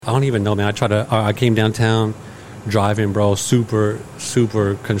I don't even know, man. I came downtown, driving, bro. Super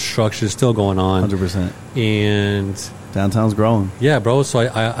construction still going on. 100%. And downtown's growing. Yeah, bro. So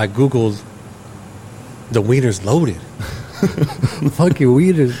I Googled the Wiener's loaded. Fucking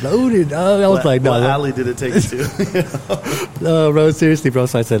Wiener's loaded. I was like, no. What alley did it take you to? No, bro. Seriously, bro.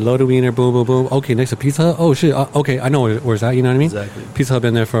 So I said, loaded Wiener, boom, boom, boom. Okay, next to Pizza Hut. Oh, shit. Okay, I know where's that. You know what I mean? Exactly. Pizza Hut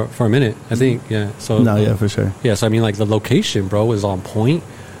been there for a minute, I think. Yeah. So no, yeah, for sure. Yeah, so I mean, like, the location, bro, is on point.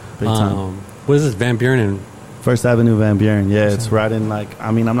 Big time. What is this, Van Buren and First Avenue, Van Buren. Yeah, it's right in, like, I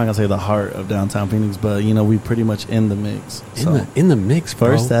mean, I'm not gonna say the heart of downtown Phoenix, but you know, we pretty much in the mix. In the mix, bro.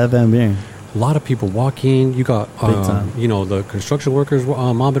 First Ave, Van Buren. A lot of people walking. You got, you know, the construction workers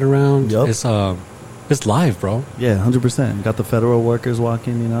mobbing around. Yep. It's live, bro. Yeah, 100%. Got the federal workers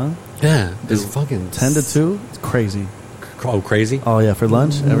walking. You know. Yeah, it's fucking 10 to 2. It's crazy. Oh, crazy. Oh yeah, for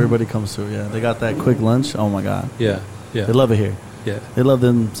lunch, everybody comes through. Yeah, they got that quick lunch. Oh my god. Yeah. They love it here. Yeah, they love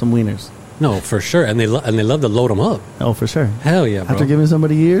them some wieners. No, for sure, and they love to load them up. Oh, for sure. Hell yeah, bro. After giving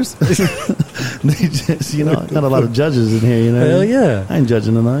somebody years, they just, you know, got a lot of judges in here. You know, hell yeah. I ain't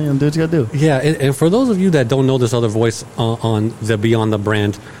judging them. You know, do what you gotta do. Yeah, and for those of you that don't know this other voice on the Beyond the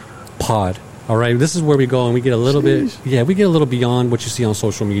Brand pod, all right, this is where we go and we get a little bit. Yeah, we get a little beyond what you see on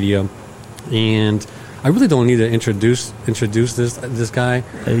social media, and I really don't need to introduce this guy.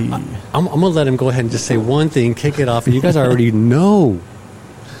 Hey. I'm gonna let him go ahead and just say one thing, kick it off, and you guys already know.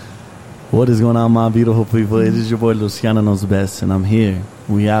 What is going on, my beautiful people? It is your boy Luciano Knows Best, and I'm here.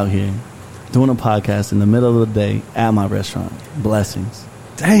 We out here doing a podcast in the middle of the day at my restaurant. Blessings.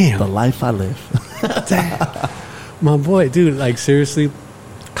 Damn. The life I live. Damn. My boy, dude, like, seriously,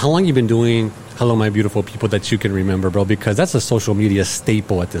 how long you been doing Hello, My Beautiful People that you can remember, bro? Because that's a social media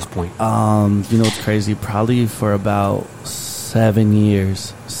staple at this point. You know what's crazy? Probably for about 7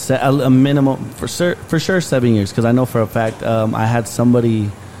 years. A minimum, for sure 7 years. Because I know for a fact I had somebody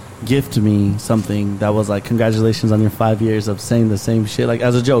gift me something that was like, congratulations on your 5 years of saying the same shit, like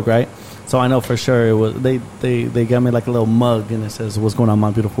as a joke, right? So I know for sure it was they got me like a little mug and it says, what's going on,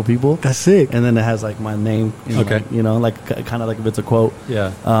 my beautiful people. That's sick. And then it has like my name, okay, like, you know, like kind of like if it's a quote.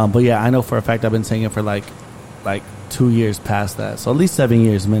 Yeah. But yeah, I know for a fact I've been saying it for like 2 years past that, so at least 7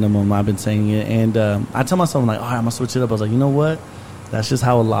 years minimum I've been saying it. And I tell myself, I'm like, all right, I'm gonna switch it up. I was like, you know what, that's just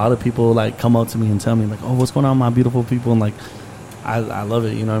how a lot of people like come up to me and tell me like, oh, what's going on, my beautiful people. And like, I love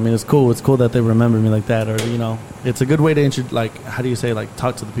it, you know what I mean? It's cool that they remember me like that. Or, you know, it's a good way to like, how do you say, like,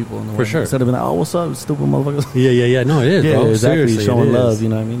 talk to the people in the way. For sure. Instead of being like, oh, what's up, stupid motherfuckers. Yeah. No, it is, yeah, bro. exactly. Seriously, showing love, you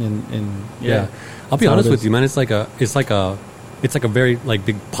know what I mean? And yeah. I'll be honest with you, man. It's like a very like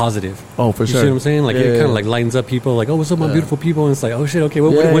big positive. Oh, for you sure. See what I'm saying? Like, it kind of like lightens up people. Like, oh, what's up, my beautiful people? And it's like, oh shit, okay,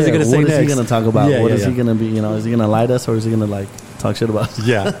 what is he gonna say next? What is he gonna talk about? What is he gonna be? You know, is he gonna light us or is he gonna like talk shit about us?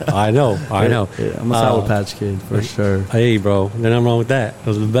 Yeah, I know. Yeah, I'm a Sour Patch Kid for sure. Hey, bro, nothing wrong with that.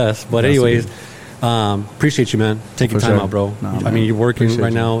 Those are the best. But anyways, appreciate you, man. Taking time out, bro. Nah, I mean, you're working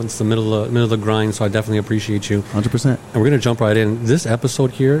right now. It's the middle of the grind, so I definitely appreciate you. 100%. And we're gonna jump right in. This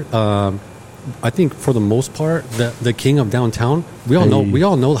episode here, I think for the most part, the king of downtown. We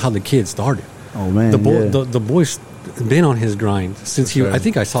all know how the kid started. Oh man, the boy's been on his grind since I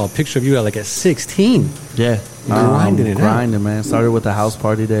think I saw a picture of you at 16. Yeah, grinding, man. Started with the house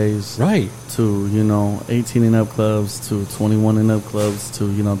party days, right? To 18 and up clubs, to 21 and up clubs,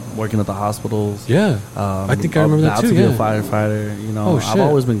 to working at the hospitals. Yeah, I think I remember that too. To be a firefighter, I've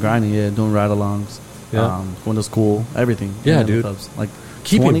always been grinding. Yeah, doing ride-alongs. Yeah, going to school, everything. Yeah, dude. Clubs. Like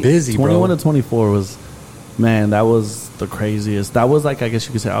keeping busy, 21 to 24 was, man, that was the craziest. That was like, I guess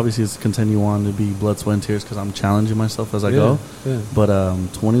you could say, obviously it's continue on to be blood, sweat, and tears because I'm challenging myself as I go. Yeah. But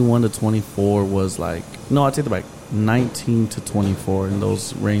 21 to 24 was like, no, I'd take it back. 19 to 24 in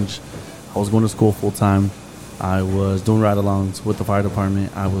those range. I was going to school full time. I was doing ride-alongs with the fire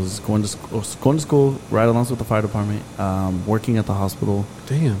department. I was going to school, ride-alongs with the fire department, working at the hospital.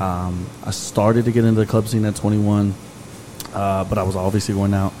 Damn. I started to get into the club scene at 21, but I was obviously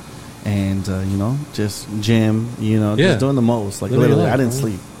going out and, just gym, just doing the most. Like, literally, I didn't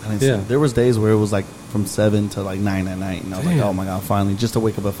sleep. There was days where it was like from 7 to like 9 at night, and I was like, oh my god, finally, just to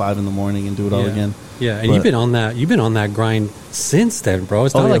wake up at 5 in the morning and do it all again. Yeah, and you've been on that grind since then, bro.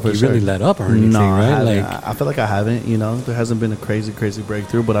 It's not like you really let up or anything, no, right? I feel like I haven't. There hasn't been a crazy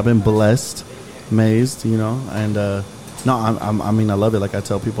breakthrough, but I've been blessed, amazed, and no, I mean, I love it. Like I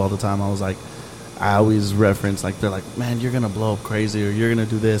tell people all the time, I always reference, like, they're like, man, you're going to blow up crazy, or you're going to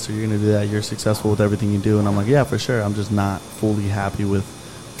do this, or you're going to do that. You're successful with everything you do. And I'm like, yeah, for sure. I'm just not fully happy with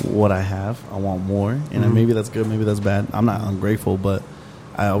what I have. I want more. And maybe that's good, maybe that's bad. I'm not ungrateful, but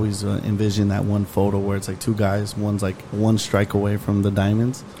I always envision that one photo where it's like two guys. One's like one strike away from the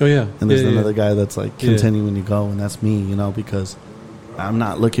diamonds. Oh, yeah. And there's another guy that's like continuing to go. And that's me, because I'm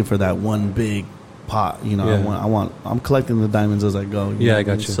not looking for that one big pot. You know, I'm collecting the diamonds as I go. I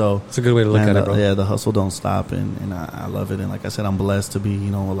got you. So it's a good way to look at it, bro. Yeah, the hustle don't stop, and I love it. And like I said, I'm blessed to be,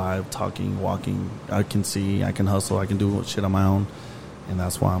 you know, alive, talking, walking. I can see, I can hustle, I can do shit on my own. And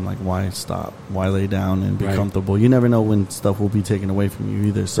that's why I'm like, why stop? Why lay down and be comfortable? You never know when stuff will be taken away from you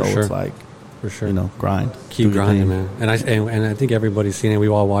either. So it's like, for sure, you know, grind. Keep grinding, man. And I think everybody's seen it.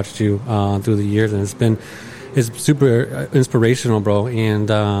 We've all watched you through the years, and it's super inspirational, bro.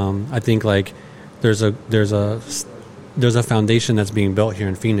 And I think like there's a foundation that's being built here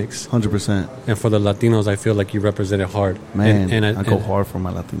in Phoenix. 100%. And for the Latinos, I feel like you represent it hard. Man, and I go hard for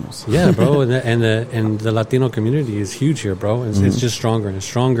my Latinos. Yeah, bro. and the Latino community is huge here, bro. It's just stronger and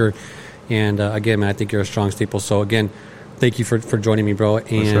stronger. And again, man, I think you're a strong staple. So again, thank you for joining me, bro.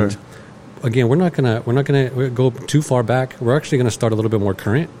 And again, we're not gonna go too far back. We're actually gonna start a little bit more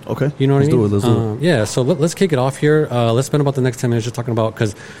current. Okay, you know what I mean? Let's do it. Yeah, so let's kick it off here. Let's spend about the next 10 minutes just talking about,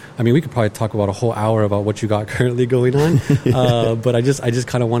 because I mean we could probably talk about a whole hour about what you got currently going on. But I just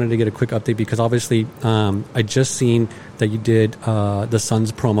kind of wanted to get a quick update because obviously I just seen that you did the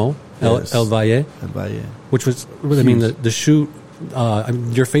Suns promo, yes. El Valle, which was I mean the shoot.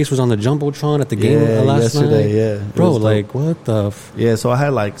 Your face was on the jumbotron at the game last yesterday, night. Yeah, bro. Like what the? Yeah, so I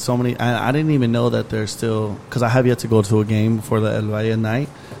had like so many. I didn't even know that there's still, because I have yet to go to a game for the El Valle night.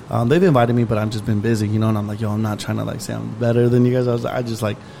 They've invited me, but I've just been busy, you know. And I'm like, yo, I'm not trying to like say I'm better than you guys. I just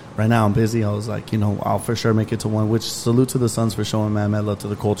like right now I'm busy. I was like, you know, I'll for sure make it to one. Which salute to the Suns for showing mad love to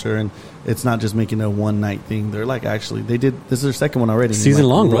the culture, and it's not just making it a one night thing. They're like actually they did. This is their second one already. Season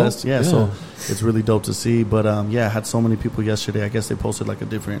long, bro. Yeah, so it's really dope to see. But I had so many people yesterday. I guess they posted like a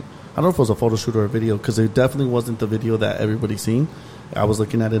different. I don't know if it was a photo shoot or a video, because it definitely wasn't the video that everybody's seen. I was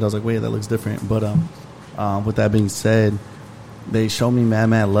looking at it. I was like, wait, that looks different. But with that being said, they show me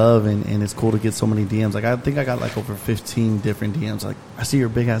mad love, and it's cool to get so many DMs. Like I think I got like over 15 different DMs. Like, I see your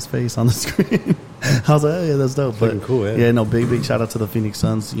big ass face on the screen. I was like, oh yeah, that's dope. But cool, big shout out to the Phoenix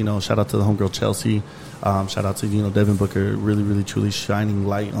Suns. You know, shout out to the homegirl Chelsea. Shout out to, you know, Devin Booker, really truly shining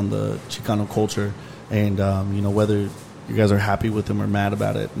light on the Chicano culture. And you know, whether you guys are happy with him or mad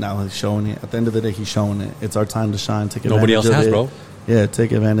about it, now he's showing it. At the end of the day, he's showing it. It's our time to shine. Take advantage. Nobody else of has, it. bro. Yeah,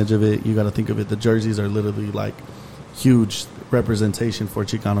 take advantage of it. You got to think of it. The jerseys are literally like huge representation for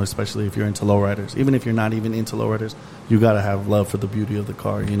Chicano, especially if you're into lowriders. Even if you're not even into lowriders, you got to have love for the beauty of the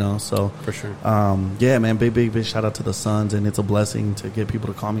car, you know. So for sure. Yeah, man, big shout out to the Suns, and it's a blessing to get people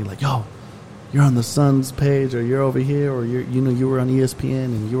to call me like, yo, you're on the Suns page, or you're over here, or you were on ESPN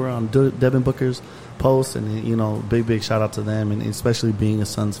and you were on Devin Booker's post, and you know, big shout out to them, and especially being a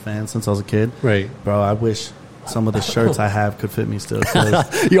Suns fan since I was a kid. Right, bro. I wish some of the shirts I have could fit me still.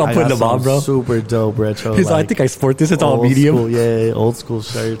 You all putting them on, bro. Super dope retro. Like, I think I sport this. It's all medium. Old school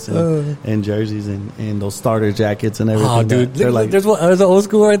shirts and jerseys and those starter jackets and everything. Oh, dude, there's an old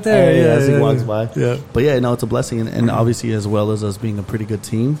school right there. As he walks by. Yeah. But yeah, no, it's a blessing, and obviously as well as us being a pretty good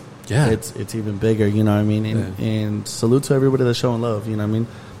team. Yeah, it's even bigger. You know what I mean? And salute to everybody that's showing love. You know what I mean?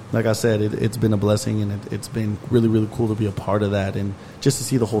 Like I said, it's been a blessing, and it's been really cool to be a part of that, and just to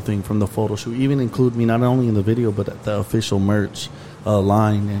see the whole thing from the photo shoot, even include me not only in the video but at the official merch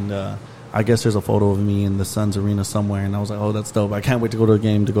line. And I guess there's a photo of me in the Suns arena somewhere, and I was like, oh, that's dope. I can't wait to go to a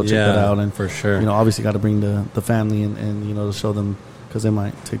game to go check that out. And for sure, you know, obviously got to bring the family and you know, to show them, because they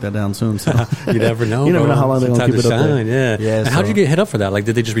might take that down soon. So you never know. You never know how long they're going to keep it up there. Yeah. And how'd you get hit up for that? Like,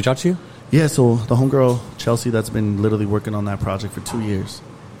 did they just reach out to you? Yeah, so the homegirl, Chelsea, that's been literally working on that project for 2 years.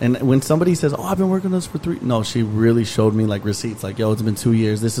 And when somebody says, oh, I've been working on this for 3... No, she really showed me, like, receipts. Like, yo, it's been 2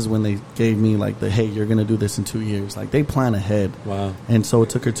 years. This is when they gave me, like, hey, you're going to do this in 2 years. Like, they plan ahead. Wow. And so it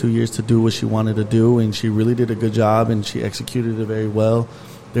took her 2 years to do what she wanted to do, and she really did a good job, and she executed it very well.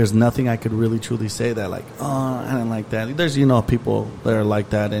 There's nothing I could really truly say that, like, oh, I didn't like that. There's, you know, people that are like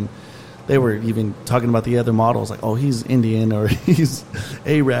that, and they were even talking about the other models, like, oh, he's Indian, or he's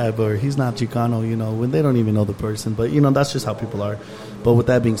Arab, or he's not Chicano, you know, when they don't even know the person. But, you know, that's just how people are. But with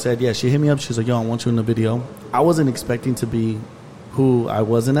that being said, yeah, she hit me up. She's like, yo, I want you in the video. I wasn't expecting to be who I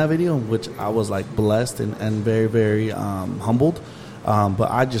was in that video, which I was, like, blessed and very humbled.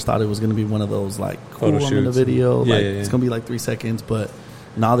 But I just thought it was going to be one of those, like, cool, I'm in the video. It's going to be, like, 3 seconds. But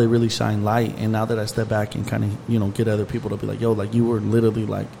now they really shine light. And now that I step back and kind of, you know, get other people to be like, yo, like, you were literally,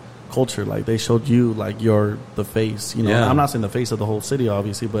 like, culture. Like, they showed you, like, you're the face. You know, I'm not saying the face of the whole city,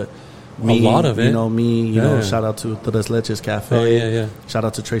 obviously, but me, a lot of it. You know, you know, shout out to Tres Leches Cafe. Oh, shout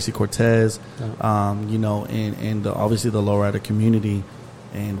out to Tracy Cortez. You know, and obviously the lowrider community.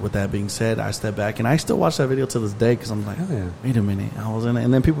 And with that being said, I step back, and I still watch that video to this day, because I'm like, wait a minute, I was in it.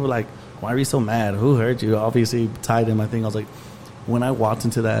 And then people were like, why are you so mad? Who hurt you? Obviously tied in my thing. I was like, when I walked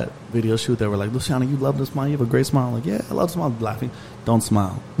into that video shoot, they were like, Luciano, you love to smile. You have a great smile. I'm like, yeah, I love to smile. Laughing. Don't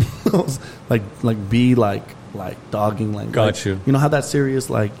smile. Be dogging. Got you. You know, have that serious,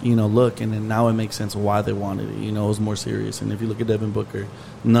 look. And then now it makes sense why they wanted it. You know, it was more serious. And if you look at Devin Booker,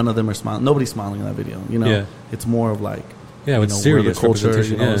 none of them are smiling. Nobody's smiling in that video. You know, it's more of like, it's serious the culture,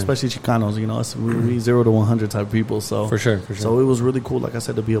 representation, especially Chicanos, us, we 0 to 100 type of people. So for sure. So it was really cool, like I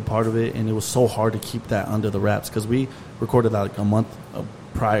said, to be a part of it, and it was so hard to keep that under the wraps because we recorded that like a month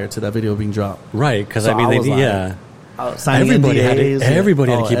prior to that video being dropped. Right, because so everybody had to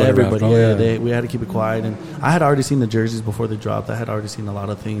keep it wrapped. We had to keep it quiet, and I had already seen the jerseys before they dropped. I had already seen a lot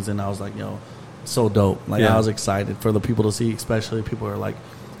of things, and I was like, so dope. I was excited for the people to see, especially people are like,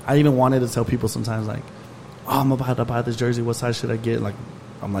 I even wanted to tell people sometimes like, I'm about to buy this jersey. What size should I get? Like,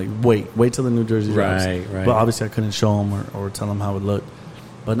 I'm like, wait till the new jersey drops. Right. But obviously, I couldn't show them or tell them how it looked.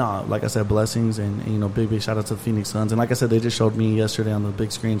 But no, like I said, blessings and big shout out to the Phoenix Suns. And like I said, they just showed me yesterday on the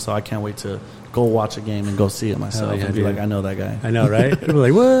big screen, so I can't wait to go watch a game and go see it myself and be like, I know that guy. I know, right? People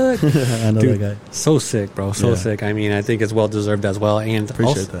are like, what? I know that guy. So sick, bro. So sick. I mean, I think it's well deserved as well. And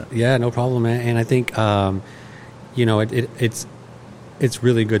appreciate that. Yeah, no problem, man. And I think, it's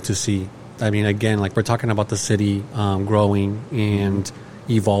really good to see. I mean, again, like we're talking about the city growing and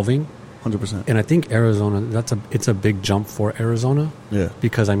evolving. 100%. And I think Arizona, it's a big jump for Arizona. Yeah.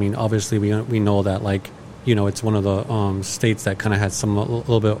 Because, I mean, obviously we know that, like, it's one of the states that kind of had some a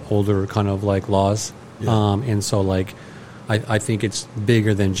little bit older kind of, like, laws. Yeah. And so, like, I think it's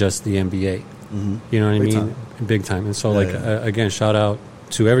bigger than just the NBA. Mm-hmm. You know what Big I mean? time. Big time. And so, again, shout out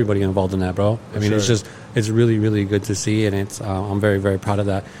to everybody involved in that, bro. I mean, it's really, really good to see. And it's I'm very, very proud of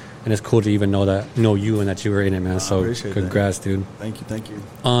that. And it's cool to even know you and that you were in it, man. So congrats, dude. Thank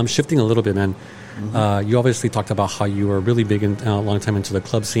you. Shifting a little bit, man. Mm-hmm. You obviously talked about how you were really big and a long time into the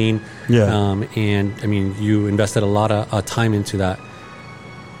club scene. Yeah. And I mean, you invested a lot of time into that.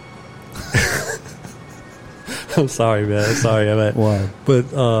 I'm sorry, man. Sorry, I meant. Why? But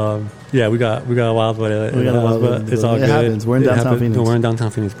we got a wild one. It's all it good. Happens. We're in downtown Phoenix. No, we're in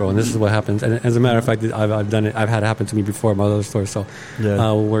downtown Phoenix, bro. And this is what happens. And as a matter of fact, I've done it. I've had it happen to me before in my other store. So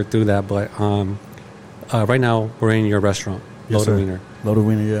we'll work through that. But right now, we're in your restaurant, Loaded Wiener. Loaded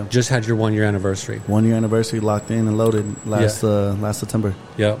Wiener, yeah. Just had your 1 year anniversary. 1 year anniversary, locked in and loaded last September.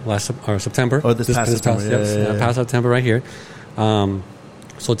 Yeah, September. Or this past September. Past September right here.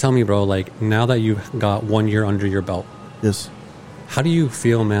 So tell me, bro, like now that you've got 1 year under your belt. Yes. How do you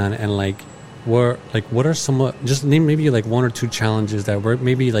feel, man? And what are some, just name maybe like one or two challenges that were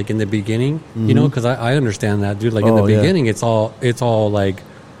maybe like in the beginning, Mm-hmm. Because I understand that, dude. Like in the beginning, it's all like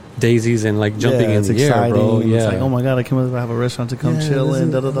daisies and like jumping in the exciting. Air, bro. Yeah. It's like, oh my God, I can't believe I have a restaurant to come chill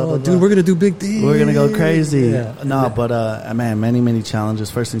in. Dude, we're going to do big things. We're going to go crazy. Yeah. But man, many challenges.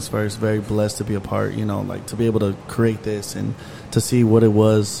 First things first, very blessed to be a part, like to be able to create this and to see what it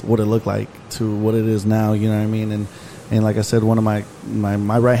was, what it looked like to what it is now, you know what I mean? And like I said, one of my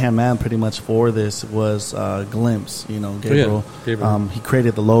right-hand man pretty much for this was Glimpse, Gabriel. Gabriel. He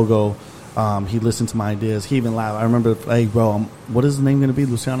created the logo. He listened to my ideas. He even laughed. I remember, hey, bro, what is the name going to be,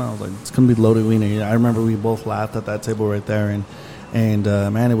 Luciano? I was like, it's going to be Loaded Wiener. I remember we both laughed at that table right there. And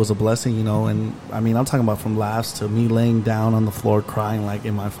man, it was a blessing, And, I mean, I'm talking about from laughs to me laying down on the floor crying, like,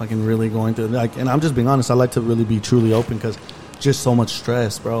 am I fucking really going through? Like, and I'm just being honest. I like to really be truly open because just so much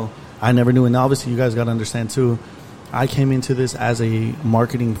stress, bro. I never knew. And obviously, you guys got to understand, too. I came into this as a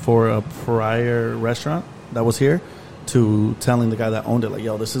marketing for a prior restaurant that was here to telling the guy that owned it, like,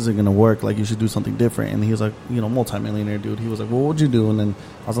 yo, this isn't going to work. Like, you should do something different. And he was like, multimillionaire dude. He was like, well, what'd you do? And then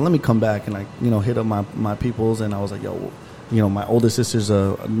I was like, let me come back and, like, hit up my peoples. And I was like, yo, my older sister's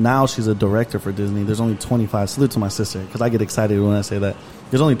now she's a director for Disney. There's only 25. Salute to my sister because I get excited when I say that.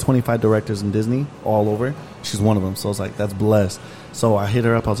 There's only 25 directors in Disney all over. She's one of them. So I was like, that's blessed. So I hit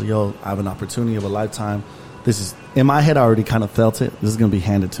her up. I was like, yo, I have an opportunity of a lifetime. This is, in my head, I already kind of felt it. This is going to be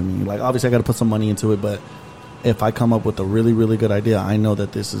handed to me. Like, obviously, I got to put some money into it. But if I come up with a really, really good idea, I know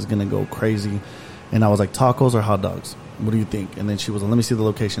that this is going to go crazy. And I was like, tacos or hot dogs? What do you think? And then she was like, let me see the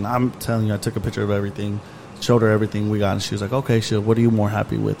location. I'm telling you, I took a picture of everything. Showed her everything we got, and she was like, okay, shit, what are you more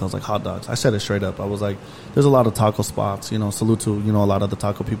happy with? I was like, hot dogs. I said it straight up. I was like, there's a lot of taco spots, salute to, a lot of the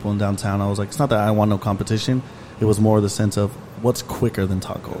taco people in downtown. I was like, it's not that I want no competition. It was more the sense of what's quicker than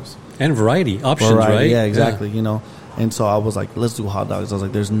tacos. And options, right? Yeah, exactly, And so I was like, let's do hot dogs. I was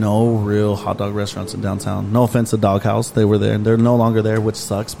like, there's no real hot dog restaurants in downtown. No offense to Doghouse. They were there. They're no longer there, which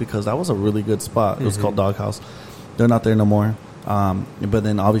sucks because that was a really good spot. It was called Doghouse. They're not there no more. But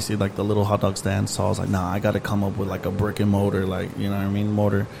then obviously like the little hot dog stand, so I was like, nah, I got to come up with like a brick and mortar, like,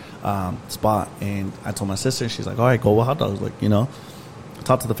 motor spot. And I told my sister, she's like, all right, go with hot dogs, like,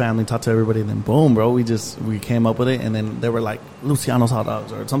 talked to the family, talked to everybody, and then boom, bro, we came up with it. And then they were like, Luciano's hot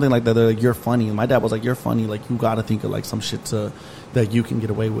dogs or something like that. They're like, you're funny. And my dad was like, you're funny. Like, you got to think of like some shit that you can get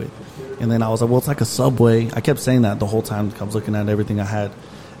away with. And then I was like, well, it's like a Subway. I kept saying that the whole time. I was looking at everything I had.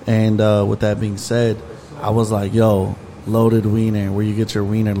 And with that being said, I was like, yo, loaded wiener, where you get your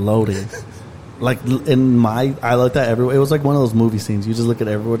wiener loaded. Like, I looked at everybody. It was like one of those movie scenes. You just look at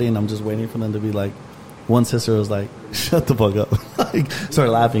everybody, and I'm just waiting for them to be like, one sister was like, shut the fuck up. Like,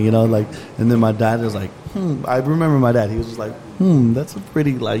 started laughing, you know, like, and then my dad was like, I remember my dad. He was just like, that's a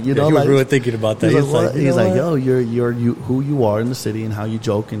pretty, like, you know, he was like, really thinking about that. He's like, yo, you're who you are in the city and how you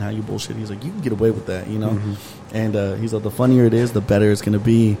joke and how you bullshit. He's like, you can get away with that, you know. And he's like, the funnier it is, the better it's gonna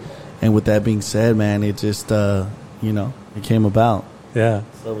be. And with that being said, man, it just you know, it came about. Yeah.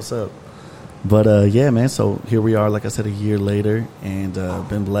 So what's up? But yeah, man. So here we are, like I said, a year later, and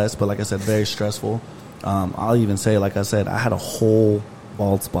been blessed. But like I said, very stressful. I'll even say, like I said, I had a whole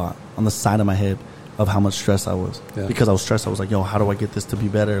bald spot on the side of my head of how much stress I was. Yeah. Because I was stressed. I was like, yo, how do I get this to be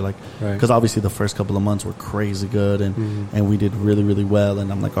better? Like, because obviously the first couple of months were crazy good, and we did really, really well.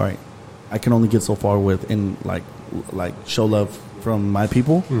 And I'm like, all right, I can only get so far with in like show love from my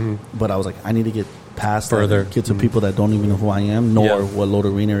people. But I was like, I need to get past further, get to people that don't even know who I am, nor what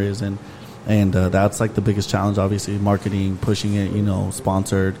Loaded Wiener is, and that's like the biggest challenge. Obviously, marketing, pushing it, you know,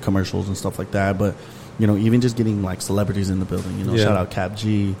 sponsored commercials and stuff like that. But you know, even just getting like celebrities in the building, you know, shout out Cap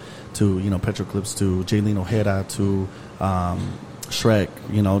G to, you know, Petroclips to Jaylene Ojeda to Shrek,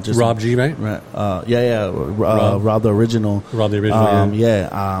 you know, just Rob G, right? Rob the original.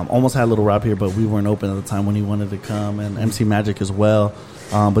 Almost had a little Rob here, but we weren't open at the time when he wanted to come, and MC Magic as well.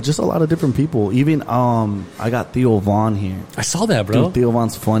 But just a lot of different people. Even I got Theo Vaughn here. I saw that, bro. Dude, Theo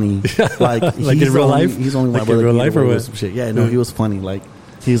Vaughn's funny. Like in real life? He's only like in real life or what? Some shit. Yeah, no, he was funny. Like,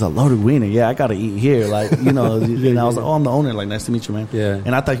 he's a loaded wiener. Yeah, I gotta eat here. Like, you know, and I was like, oh, I'm the owner. Like, nice to meet you, man. Yeah.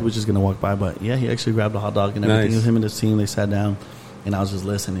 And I thought he was just gonna walk by, but yeah, he actually grabbed a hot dog and everything. It was him and his team. They sat down, and I was just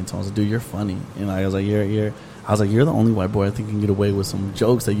listening to him. I was like, dude, you're funny. And I was like, you're the only white boy I think can get away with some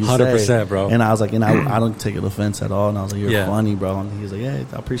jokes that you 100%, say. bro. And I was like, and I don't take it offense at all. And I was like, you're funny, bro. And he was like, yeah,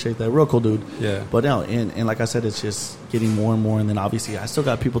 I appreciate that. Real cool dude. Yeah. But no, and like I said, it's just getting more and more. And then obviously I still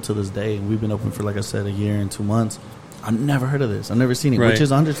got people to this day. And we've been open for, like I said, a year and 2 months. I've never heard of this. I've never seen it, which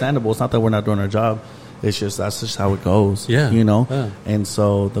is understandable. It's not that we're not doing our job. It's just, that's just how it goes. Yeah. You know? Yeah. And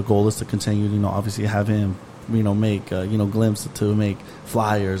so the goal is to continue, you know, obviously have him, you know, make, you know, glimpse to make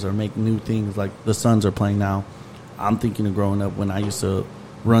flyers or make new things like the Suns are playing now. I'm thinking of growing up when I used to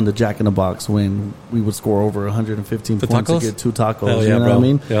run the Jack in the Box when we would score over 115 points to get 2 tacos. You know what I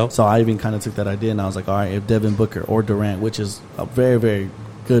mean? Yep. So I even kind of took that idea and I was like, all right, if Devin Booker or Durant, which is a very, very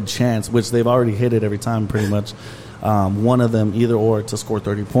good chance, which they've already hit it every time pretty much, one of them, either or, to score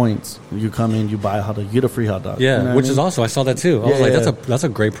 30 points, you come in, you buy a hot dog, you get a free hot dog. Yeah, you know which is also, I saw that too. I was like, that's a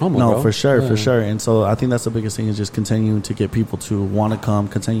great promo, no, bro. for sure, for sure. And so I think that's the biggest thing is just continuing to get people to want to come,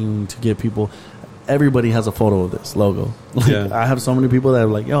 continuing to get people. Everybody has a photo of this logo. Like, I have so many people that are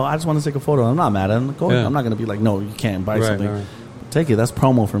like, yo, I just want to take a photo. I'm not mad at them. Go ahead. I'm not going to be like, no, you can't buy something. Right. Take it. That's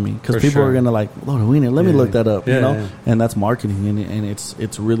promo for me. Because people are going to like, Lord, let me look that up, you know? And that's marketing. And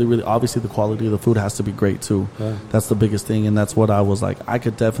it's really, really, obviously the quality of the food has to be great too. That's the biggest thing. And that's what I was like, I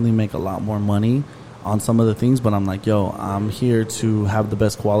could definitely make a lot more money on some of the things, but I'm like, yo, I'm here to have the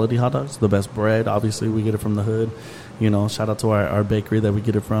best quality hot dogs, the best bread. Obviously, we get it from the hood. You know, shout out to our bakery that we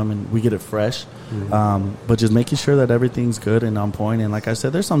get it from, and we get it fresh. But just making sure that everything's good and on point. And like I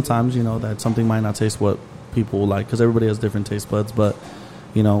said, there's sometimes, you know, that something might not taste what people like because everybody has different taste buds. But,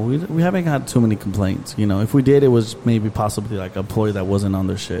 you know, we haven't had too many complaints. You know, if we did, it was maybe possibly like an employee that wasn't on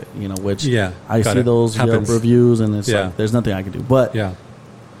their shit, you know, which I see those Yelp reviews and it's like, there's nothing I can do. But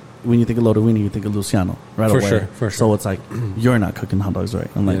when you think of Loaded Wiener, you think of Luciano right away. For sure. So it's like, you're not cooking hot dogs right.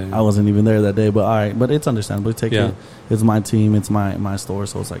 I'm like, I wasn't even there that day, but all right. But it's understandable. Take it. It's my team. It's my store.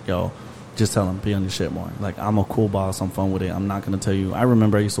 So it's like, yo, just tell them, be on your shit more. Like, I'm a cool boss. I'm fun with it. I'm not going to tell you. I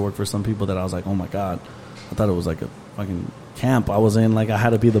remember I used to work for some people that I was like, oh, my God. I thought it was like a fucking camp I was in. Like, I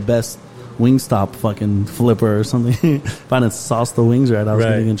had to be the best Wingstop fucking flipper or something. If I didn't sauce the wings right, I was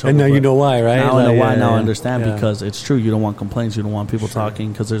going to get in trouble. And now you know why, right? Now I know why. Now I understand because it's true. You don't want complaints. You don't want people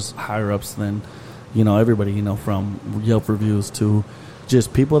talking because there's higher ups than, you know, everybody, you know, from Yelp reviews to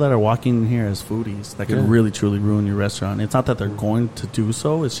just people that are walking in here as foodies that can really, truly ruin your restaurant. It's not that they're going to do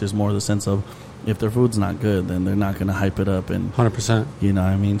so. It's just more the sense of if their food's not good, then they're not going to hype it up. And 100%. You know what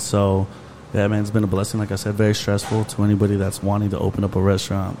I mean? So, yeah, man, it's been a blessing. Like I said, very stressful to anybody that's wanting to open up a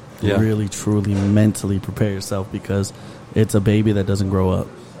restaurant. Really, truly, mentally prepare yourself because it's a baby that doesn't grow up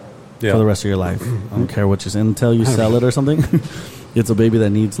for the rest of your life. I don't care what you're saying until you sell it or something. it's a baby that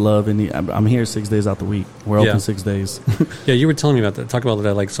needs love, and I'm here 6 days out the week. We're open 6 days. Yeah, you were telling me about that. Talk about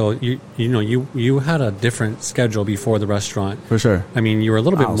that. Like, so you had a different schedule before the restaurant. For sure. I mean, you were a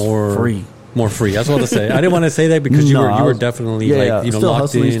little bit more free. More free. That's what I was to say. I didn't want to say that because you were definitely still locked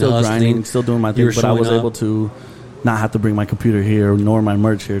hustling, in, still grinding, still doing my thing. But I was able to not have to bring my computer here nor my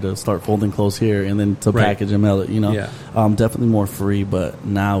merch here to start folding clothes here and then to package and mail it. Definitely more free. But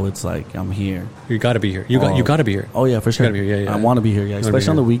now it's like I'm here. You got to be here. You got to be here. Oh yeah, for sure. You gotta be here. Yeah. I want to be here. Yeah, especially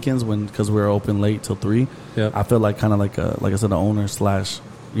on the weekends because we're open late till 3. Yep. I feel like kind of like I said, the owner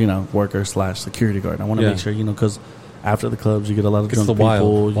 / worker / security guard. I want to make sure because after the clubs, you get a lot of drunk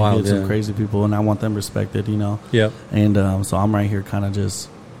people. You get some crazy people, and I want them respected, Yep. And so I'm right here kind of just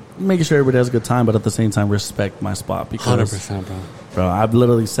making sure everybody has a good time, but at the same time, respect my spot. Because 100%, bro, I've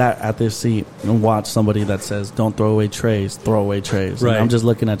literally sat at this seat and watched somebody that says, don't throw away trays, throw away trays. Right. And I'm just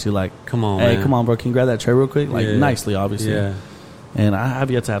looking at you like, come on, hey, man. come on, bro, can you grab that tray real quick? Like, nicely, obviously. Yeah. And I have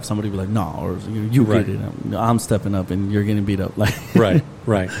yet to have somebody be like, no, or you get it. I'm stepping up and you're getting beat up. Like, right.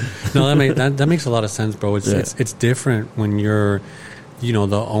 No, that makes a lot of sense, bro. It's different when you're,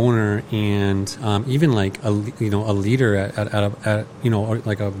 the owner and even like a leader at or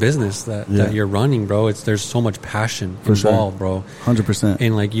like a business that you're running, bro. There's so much passion involved, bro. 100%.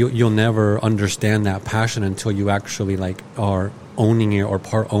 And like you'll never understand that passion until you actually like are owning it or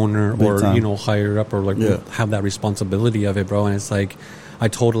part owner Big or time. higher up or like have that responsibility of it, bro. And it's like I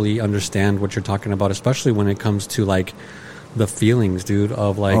totally understand what you're talking about, especially when it comes to like the feelings, dude,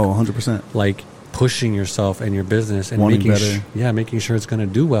 of like 100%. like pushing yourself and your business and wanting making better. making sure it's gonna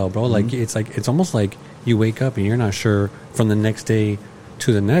do well, bro. Like it's almost like you wake up and you're not sure from the next day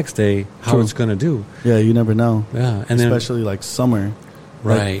to the next day how it's gonna do. Yeah, you never know. Yeah, and especially like summer.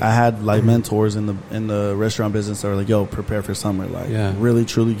 Right. Like, I had like mentors in the restaurant business that were like, "Yo, prepare for summer. Like, really,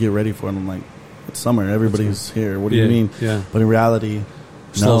 truly get ready for it." And I'm like, "It's summer. Everybody's here. What do you mean?" Yeah. But in reality,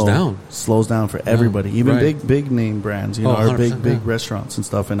 slows down for everybody, even big name brands, or big restaurants and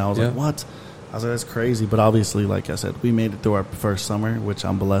stuff. And I was like, "What?" I was like, "That's crazy." But obviously, like I said, we made it through our first summer, which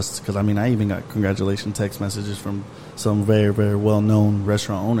I'm blessed because I even got congratulation text messages from some very, very well-known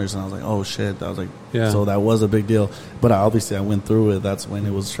restaurant owners, and I was like, "Oh shit!" I was like, so that was a big deal. But I went through it. That's when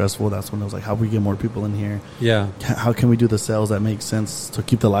it was stressful. That's when it was like, how do we get more people in here? Yeah. How can we do the sales that make sense to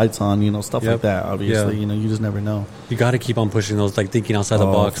keep the lights on? Stuff like that. Obviously, you just never know. You got to keep on pushing those, like thinking outside the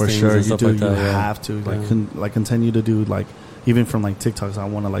box. For things sure, and stuff you do. Like that. You have to like continue to do like. Even from like TikToks, I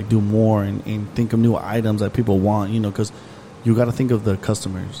want to like do more and think of new items that people want, because you got to think of the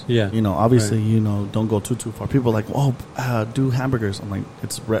customers. Yeah. Obviously, don't go too far. People are like, do hamburgers. I'm like,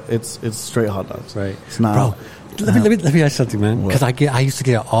 it's straight hot dogs. Right. It's not. Bro, let me ask you something, man. Because I used to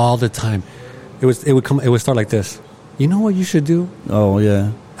get it all the time. It would start like this. You know what you should do? Oh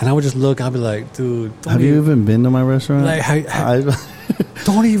yeah. And I would just look. I'd be like, dude. Have you even been to my restaurant? Like,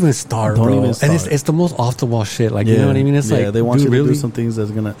 don't even start, bro. And it's the most off the wall shit. Like, you know what I mean? It's like, they want you to really do some things that's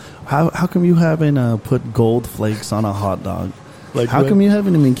gonna. How come you haven't put gold flakes on a hot dog? Like, how come you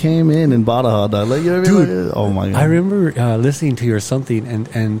haven't even came in and bought a hot dog? Like, dude, oh my god! I remember listening to you or something,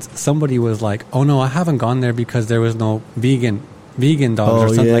 and somebody was like, "Oh no, I haven't gone there because there was no vegan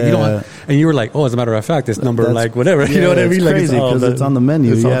dogs or something." Like, and you were like, "Oh, as a matter of fact, this number like whatever." You know what I mean? Like, crazy because it's on the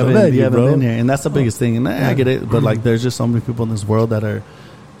menu. You haven't been here, and that's the biggest thing. And I get it, but like, there's just so many people in this world that are.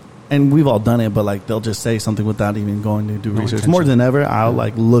 And we've all done it, but like they'll just say something without even going to do research. More than ever, I'll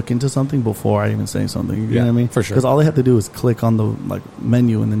like look into something before I even say something. You know what I mean? For sure. Because all they have to do is click on the like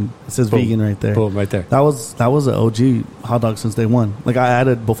menu, and then it says vegan right there. Boom, right there. That was an OG hot dog since day one. Like I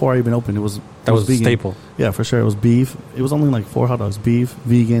added before I even opened. It was vegan. Staple. Yeah, for sure. It was beef. It was only like 4 hot dogs: beef,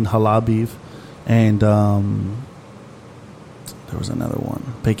 vegan, halal beef, and there was another one,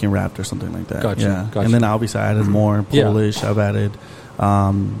 bacon wrapped or something like that. Gotcha. And then obviously I added more Polish. I've added.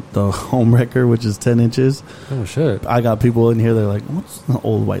 The home wrecker, which is 10 inches. Oh shit! I got people in here. They're like, "What's the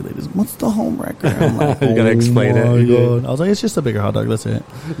old white ladies? What's the home wrecker?" I'm like, you gotta explain it. God. I was like, "It's just a bigger hot dog. That's it."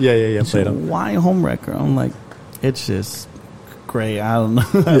 Yeah. Like, why home wrecker? I'm like, it's just great. I don't know.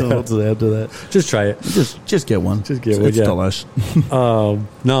 I don't know what to add to that. Just try it. Just get one. Just get one. It's delish.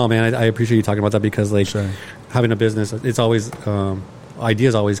 No, man, I appreciate you talking about that because like having a business, it's always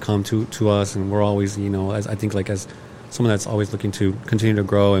ideas always come to us, and we're always as I think like as someone that's always looking to continue to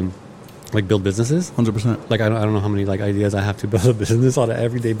grow and like build businesses. 100%. Like I don't know how many like ideas I have to build a business on an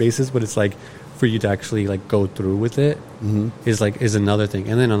everyday basis, but it's like for you to actually like go through with it is another thing.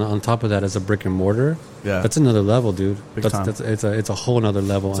 And then on top of that, as a brick and mortar, that's another level, dude. It's a whole other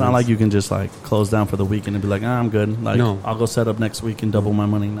level. It's not like you can just like close down for the weekend and be like, I'm good. Like, no, I'll go set up next week and double my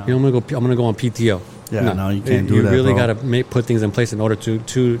money now. I'm gonna go on PTO. Yeah, no, you can't do that. You really got to put things in place in order to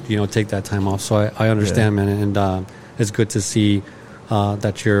take that time off. So I understand, man, and it's good to see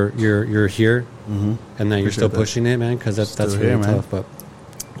that you're here, and that you're still pushing it, man, because that's really here, tough. But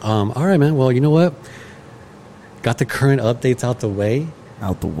all right, man. Well, you know what? Got the current updates out the way.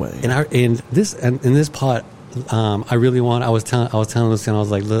 In this part, I really want. I was telling Luciano, I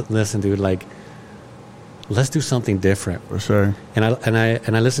was like, listen, dude, like, let's do something different for sure. And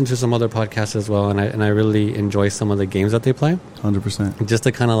I listen to some other podcasts as well, and I really enjoy some of the games that they play. 100%. Just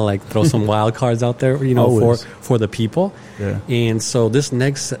to kind of like throw some wild cards out there, you know, Always. for the people. Yeah. And so this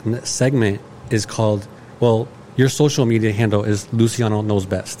next segment is called, well, your social media handle is Luciano Knows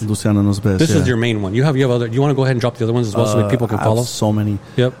Best. Luciano Knows Best. This is your main one. You have other. Do you want to go ahead and drop the other ones as well so that people can follow? I have so many.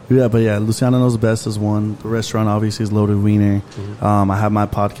 Yep. Yeah, but yeah, Luciano Knows Best is one. The restaurant obviously is Loaded Wiener. I have my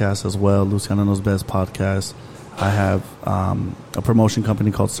podcast as well, Luciano Knows Best podcast. I have a promotion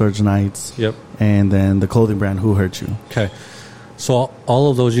company called Surge Nights. Yep. And then the clothing brand Who Hurt You. Okay. So all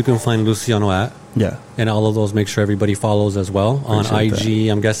of those you can find Luciano at. Yeah. And all of those, make sure everybody follows as well on IG, that.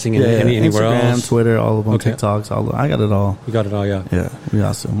 I'm guessing, and anywhere Instagram, else. Twitter, all of them, TikToks, I got it all. You got it all, yeah. Yeah, we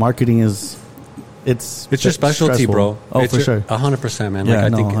also. Marketing is, it's your specialty, stressful. bro. Oh, for sure. 100%, man. Yeah,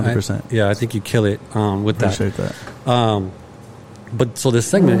 like, I think 100%. I think you kill it with Appreciate that. But so this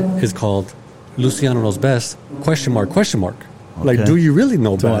segment is called Luciano Knows Best, question mark. Okay. Like, do you really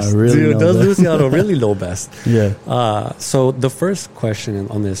know best? Does Luciano really know best? Yeah. So the first question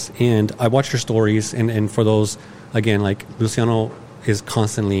on this, and I watch your stories, and for those, again, like, Luciano is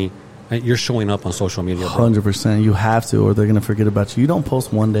constantly, you're showing up on social media, bro. 100%. You have to, or they're going to forget about you. You don't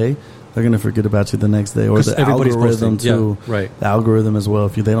post one day, they're going to forget about you the next day. Or the algorithm, too. Yeah, right. The algorithm as well.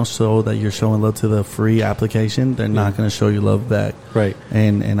 If they don't show that you're showing love to the free application, they're not going to show you love back. Right.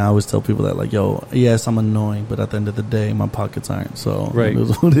 And I always tell people that, like, yo, yes, I'm annoying, but at the end of the day, my pockets aren't. So right. It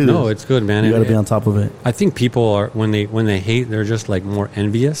is what it no, is. it's good, man. You got to be on top of it. I think people are, when they hate, they're just like more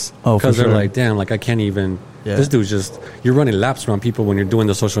envious. Oh, because for they're sure. like, damn, like, I can't even. Yeah. This dude's just, you're running laps around people when you're doing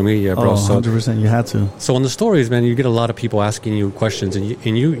the social media, bro. Oh, so 100%. You had to. So on the stories, man, you get a lot of people asking you questions, and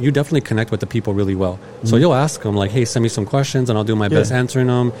you definitely connect with the people really well. So you'll ask them, like, hey, send me some questions, and I'll do my best answering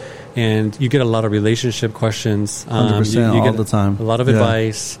them. And you get a lot of relationship questions. 100% you all get the time. A lot of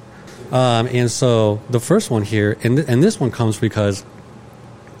advice. And so the first one here, and this one comes because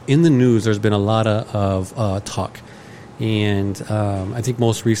in the news, there's been a lot of talk. And I think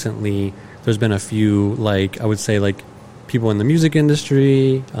most recently, there's been a few, like, I would say, like, people in the music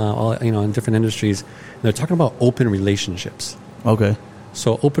industry, in different industries, and they're talking about open relationships. Okay.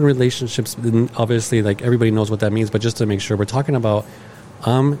 So open relationships, obviously, like, everybody knows what that means, but just to make sure, we're talking about,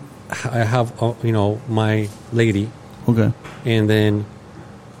 I have, my lady. Okay. And then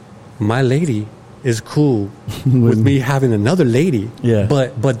my lady is cool with me having another lady. Yeah.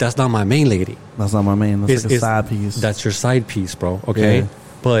 But that's not my main lady. That's not my main. That's like a side piece. That's your side piece, bro. Okay. Yeah.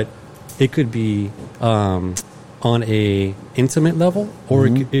 But it could be on a intimate level, or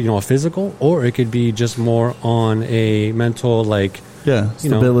it could, a physical, or it could be just more on a mental, like,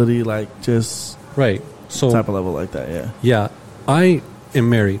 stability, like, just right. So type of level like that. Yeah. Yeah. I am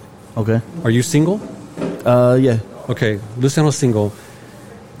married. Okay. Are you single? Yeah. Okay. Luciano's single.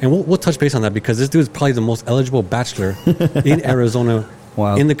 And we'll touch base on that, because this dude is probably the most eligible bachelor in Arizona.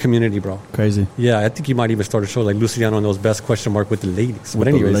 Wow. In the community, bro. Crazy. Yeah, I think you might even start a show like Luciano Knows Best with the ladies. But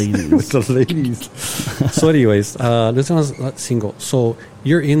anyways. With the ladies. So anyways, Luciano's single. So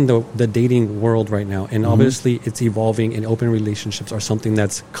you're in the dating world right now, and obviously it's evolving, and open relationships are something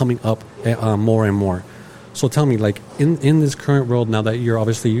that's coming up more and more. So tell me, like, in this current world now that you're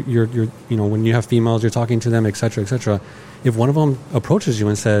obviously you're when you have females, you're talking to them, etc., etc. If one of them approaches you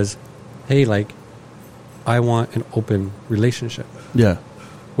and says, "Hey, like, I want an open relationship," yeah,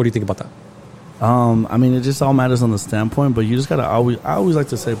 what do you think about that? I mean, it just all matters on the standpoint, but you just gotta always. I always like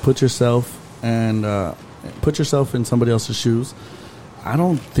to say, put yourself in somebody else's shoes. I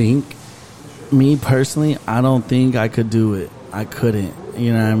don't think, me personally, I don't think I could do it. I couldn't.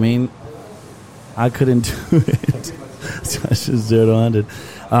 You know what I mean? I couldn't do it. Josh is 0-100.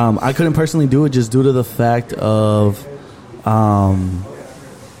 I couldn't personally do it just due to the fact of I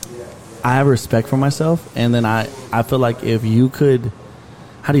have respect for myself, and then I feel like if you could,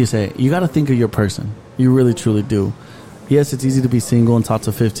 how do you say it? You got to think of your person. You really, truly do. Yes, it's easy to be single and talk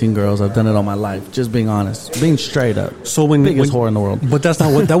to 15 girls. I've done it all my life. Just being honest. Being straight up. So biggest whore in the world. But that's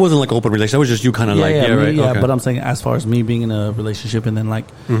not that wasn't like open relationship. That was just you kind of right. But I'm saying as far as me being in a relationship, and then like,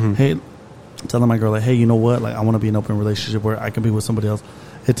 hey, telling my girl, like, hey, you know what? Like, I want to be in an open relationship where I can be with somebody else.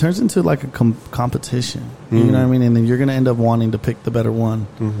 It turns into like a competition. You know what I mean? And then you're going to end up wanting to pick the better one.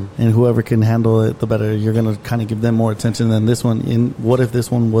 And whoever can handle it the better, you're going to kind of give them more attention than this one. And what if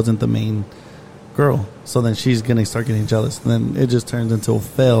this one wasn't the main girl. So then she's going to start getting jealous. And then it just turns into a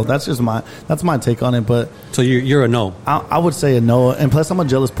fail. That's my take on it. But so you're a no. I would say a no. And plus I'm a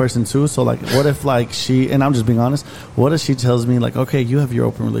jealous person too. So like, what if like and I'm just being honest, what if she tells me like, okay, you have your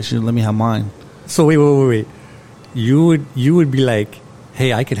open relationship, let me have mine. So wait. You would be like,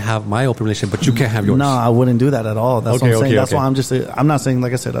 hey, I could have my open relationship, but you can't have yours. No, I wouldn't do that at all. That's what I'm saying. That's okay. why I'm not saying,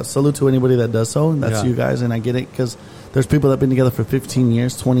 like I said, I salute to anybody that does so. That's you guys, and I get it, because there's people that have been together for 15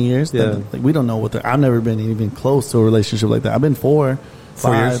 years, 20 years. Yeah. That, like, we don't know what they're... I've never been even close to a relationship like that. I've been 4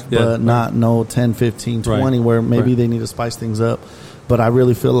 years, but not 10, 15, 20, where maybe they need to spice things up. But I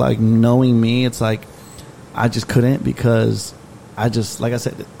really feel like, knowing me, it's like I just couldn't, because I just, like I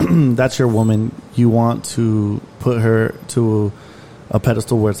said, that's your woman. You want to put her to a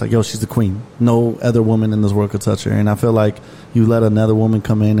pedestal where it's like, yo, she's the queen. No other woman in this world could touch her. And I feel like you let another woman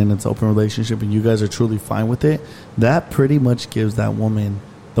come in and it's an open relationship and you guys are truly fine with it, that pretty much gives that woman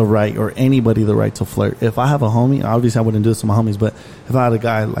the right, or anybody the right, to flirt. If I have a homie, obviously I wouldn't do this to my homies, but if I had a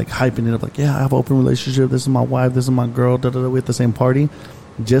guy like hyping it up like, yeah, I have an open relationship, this is my wife, this is my girl, we're at the same party,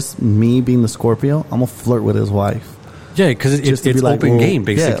 just me being the Scorpio, I'm gonna flirt with his wife. Yeah, because it's like, open game,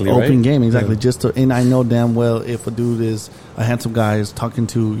 basically, right? Open game, exactly. Yeah. And I know damn well, if a dude is a handsome guy is talking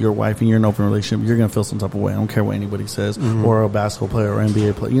to your wife and you're in an open relationship, you're gonna feel some type of way. I don't care what anybody says, or a basketball player or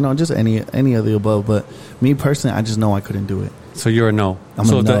NBA player, just any of the above. But me personally, I just know I couldn't do it. So you're a no. I'm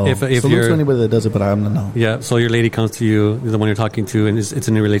a no. If you're to anybody that does it, but I'm a no. Yeah. So your lady comes to you, the one you're talking to, and it's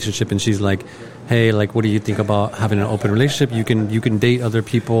a new relationship, and she's like, hey, like, what do you think about having an open relationship? You can date other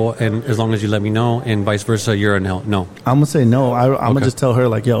people, and as long as you let me know, and vice versa, you're a no. I'm gonna say no. I'm gonna just tell her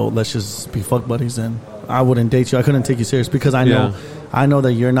like, yo, let's just be fuck buddies. Then I wouldn't date you. I couldn't take you serious, because I know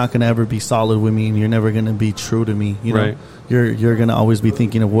that you're not gonna ever be solid with me, and you're never gonna be true to me. You know, right. You're gonna always be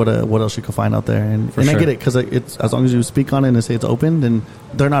thinking of what else you can find out there, and I get it, because it's, as long as you speak on it and say it's open, then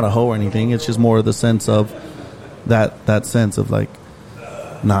they're not a hoe or anything. It's just more the sense of that sense of like,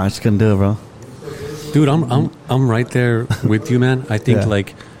 nah, I just couldn't do it, bro. Dude, I'm right there with you, man. I think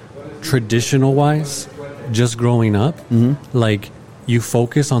like traditional wise, just growing up, like you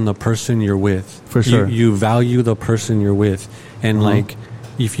focus on the person you're with. For sure. You value the person you're with. And like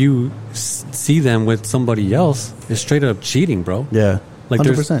if you see them with somebody else, it's straight up cheating, bro. Yeah. Like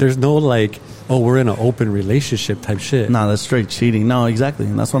there's no like, oh, we're in an open relationship type shit. No, that's straight cheating. No, exactly.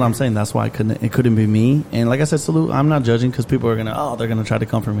 And that's what I'm saying. That's why it couldn't be me. And like I said, salute, I'm not judging, because people are they're gonna try to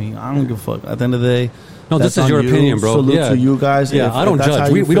come for me. I don't give a fuck. At the end of the day, no, this is your opinion, bro. Salute to you guys. Yeah, I don't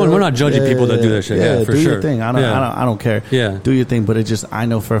judge. We're not judging people that do that shit. Yeah, for do sure. Your thing. I don't care. Yeah, do your thing. But it just, I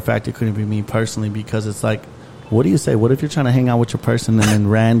know for a fact it couldn't be me personally, because it's like, what do you say? What if you're trying to hang out with your person and then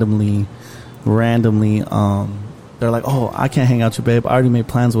randomly, they're like, oh, I can't hang out with you, babe. I already made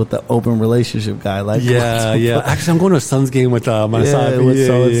plans with the open relationship guy. Like, yeah. Actually, I'm going to a Suns game with my son.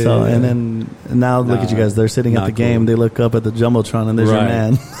 So. And then now look at you guys. They're sitting at the game. They look up at the Jumbotron, and there's your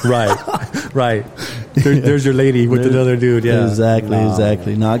man. Right. There's your lady with another dude. Yeah,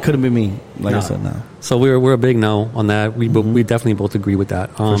 exactly. No, it couldn't be me. Like I said, no. So we're a big no on that. We definitely both agree with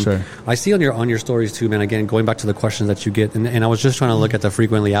that. For sure. I see on your stories too, man. Again, going back to the questions that you get, and I was just trying to look at the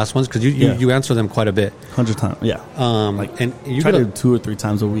frequently asked ones, because you answer them quite a bit. 100 times. Yeah. And you try to do 2 or 3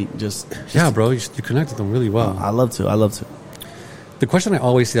 times a week. Just bro. You connect with them really well. I love to. The question I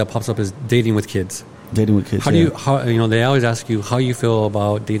always see that pops up is dating with kids. Dating with kids. How do you they always ask you how you feel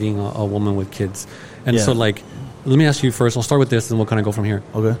about dating a woman with kids, and so like, let me ask you first. I'll start with this, and we'll kind of go from here.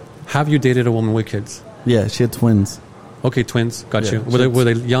 Okay. Have you dated a woman with kids? Yeah, she had twins. Okay, twins. Got you. Were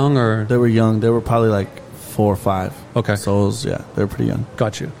they young or? They were young. They were probably like 4 or 5. Okay. So it was, they were pretty young.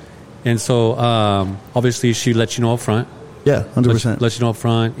 Got you. And so obviously she let you know up front. Yeah, 100%. Let you know up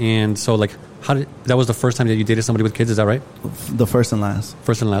front. And so like, that was the first time that you dated somebody with kids, is that right? The first and last.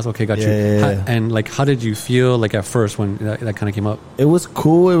 Okay, got you. Yeah. And like, how did you feel like at first when that kind of came up? It was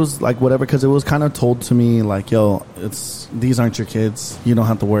cool. It was like whatever, because it was kind of told to me like, yo, these aren't your kids. You don't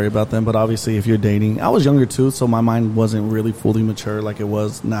have to worry about them. But obviously if you're dating, I was younger too, so my mind wasn't really fully mature like it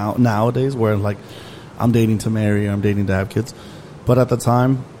was nowadays, where like I'm dating to marry or I'm dating to have kids. But at the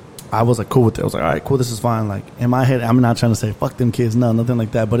time, I was like cool with it. I was like, all right, cool, this is fine. Like in my head, I'm not trying to say fuck them kids, no, nothing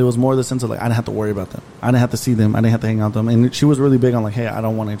like that. But it was more the sense of like, I didn't have to worry about them. I didn't have to see them. I didn't have to hang out with them. And she was really big on like, hey, I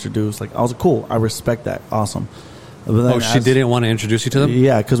don't want to introduce. Like I was like, cool, I respect that, awesome. She didn't want to introduce you to them?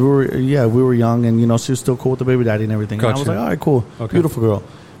 Yeah, because we were young, and she was still cool with the baby daddy and everything. Gotcha. And I was like, all right, cool, beautiful girl.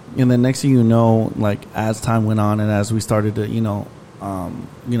 And then next thing you know, like as time went on, and as we started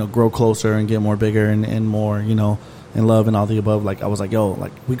to grow closer and get more bigger and more in love and all the above, like I was like, yo,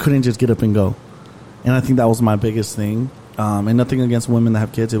 like we couldn't just get up and go. And I think that was my biggest thing. And nothing against women that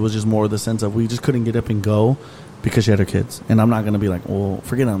have kids. It was just more the sense of we just couldn't get up and go because she had her kids. And I'm not going to be like, well,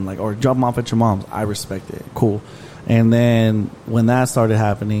 forget them, like, or drop them off at your mom's. I respect it. Cool. And then when that started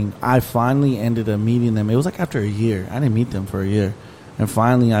happening, I finally ended up meeting them. It was like after a year. I didn't meet them for a year. And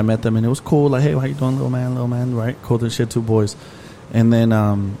finally I met them, and it was cool. Like, hey, how you doing, little man, right? Cool. She had 2 boys. And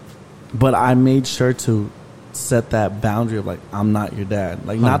then, but I made sure to set that boundary of like, I'm not your dad.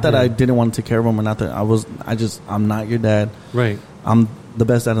 Like, not that I didn't want to take care of them, or not that I'm not your dad. Right. I'm the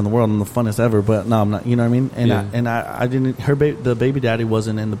best dad in the world. I'm the funnest ever, but no, I'm not. You know what I mean? And I didn't. The baby daddy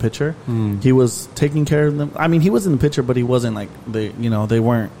wasn't in the picture. He was taking care of them. I mean, he was in the picture, but he wasn't like they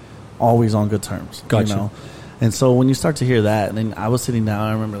weren't always on good terms. Gotcha. You know? And so when you start to hear that, and then I was sitting down.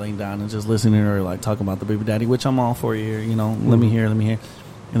 I remember laying down and just listening to her like talking about the baby daddy, which I'm all for. You know, let me hear.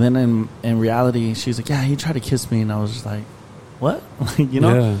 And then in reality, she's like, yeah, he tried to kiss me, and I was just like, what? You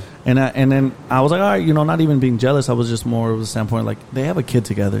know? Yeah. And then I was like, all right, you know, not even being jealous. I was just more of a standpoint, like, they have a kid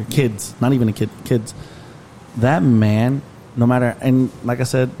together. Kids, not even a kid, kids. That man, no matter, and like I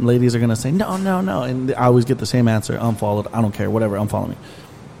said, ladies are going to say, no. And I always get the same answer, unfollowed, I don't care, whatever, unfollow me.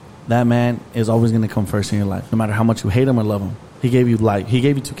 That man is always going to come first in your life, no matter how much you hate him or love him. He gave you life. He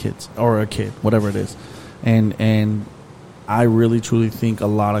gave you 2 kids, or a kid, whatever it is. And I really, truly think a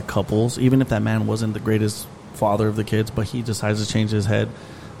lot of couples, even if that man wasn't the greatest father of the kids, but he decides to change his head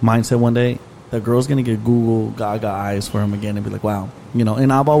mindset one day, the girl's gonna get Google Gaga eyes for him again and be like, wow, you know.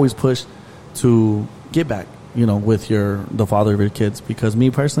 And I've always pushed to get back, you know, with the father of your kids, because me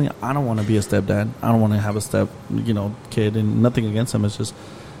personally, I don't want to be a stepdad. I don't want to have a kid, and nothing against them. It's just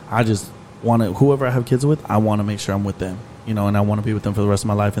I just want to, whoever I have kids with, I want to make sure I'm with them, you know, and I want to be with them for the rest of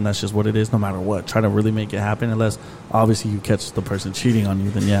my life, and that's just what it is, no matter what. Try to really make it happen, unless obviously you catch the person cheating on you,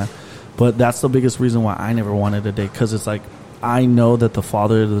 then yeah. But that's the biggest reason why I never wanted a date, because it's like, I know that the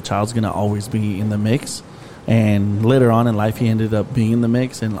father of the child's going to always be in the mix. And later on in life, he ended up being in the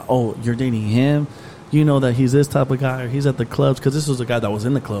mix. And, oh, you're dating him? You know that he's this type of guy, or he's at the clubs, because this was a guy that was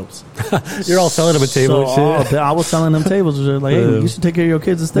in the clubs. You're all selling him a table and shit. I was selling them tables. Like, hey, you should take care of your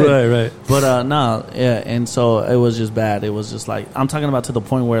kids instead. Right. But, no, yeah. And so it was just bad. It was just like, I'm talking about to the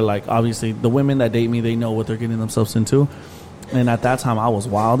point where, like, obviously the women that date me, they know what they're getting themselves into. And at that time, I was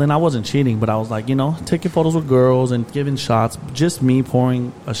wild, and I wasn't cheating, but I was like, you know, taking photos with girls and giving shots. Just me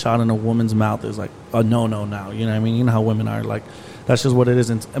pouring a shot in a woman's mouth is like a no now. You know what I mean? You know how women are. Like, that's just what it is.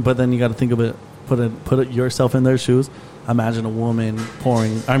 But then you got to think of it, put it yourself in their shoes. Imagine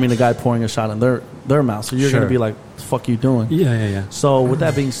a guy pouring a shot in their mouth. So you're going to be like, what the fuck you doing? Yeah. So with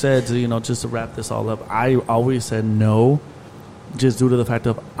that being said, you know, just to wrap this all up, I always said no, just due to the fact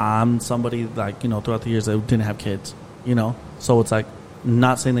of I'm somebody, like, you know, throughout the years that didn't have kids, you know. So it's like,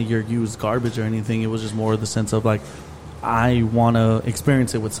 not saying that you're used garbage or anything. It was just more the sense of like, I want to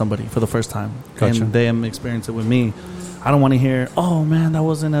experience it with somebody for the first time. Gotcha. And them experience it with me. I don't want to hear, oh man, that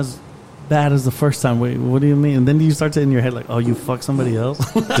wasn't as bad as the first time. Wait, what do you mean? And then you start to in your head like, oh, you fuck somebody else.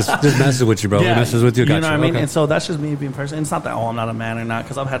 just messes with you, bro. Yeah, messes with you. Gotcha. You know what I mean? Okay. And so that's just me being person. And it's not that, oh, I'm not a man or not,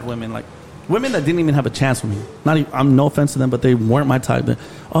 because I've had women that didn't even have a chance with me. I'm no offense to them, but they weren't my type.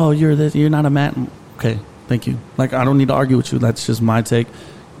 Oh, you're this, you're not a man. Okay. Thank you. Like, I don't need to argue with you. That's just my take.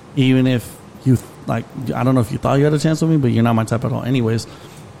 Even if you, like, I don't know if you thought you had a chance with me, but you're not my type at all anyways.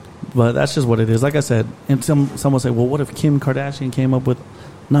 But that's just what it is. Like I said, and someone say, well, what if Kim Kardashian came up with...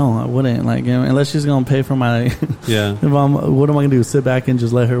 No, I wouldn't. Like, you know, unless she's going to pay for my... Yeah. What am I going to do? Sit back and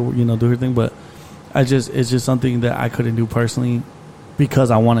just let her, you know, do her thing? But it's just something that I couldn't do personally, because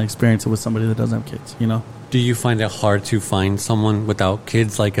I want to experience it with somebody that doesn't have kids, you know? Do you find it hard to find someone without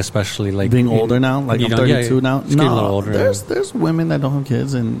kids, like, especially like being older now? Like, I'm 32 now. Getting a little older. There's women that don't have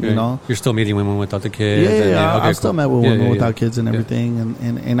kids, and you know, you're still meeting women without the kids. Yeah. I've still met with women without kids and everything,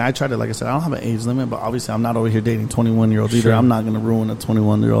 and I try to, like I said, I don't have an age limit, but obviously I'm not over here dating 21-year-olds either. I'm not going to ruin a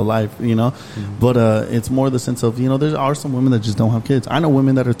 21-year-old life, you know. Mm-hmm. But it's more the sense of, you know, there are some women that just don't have kids. I know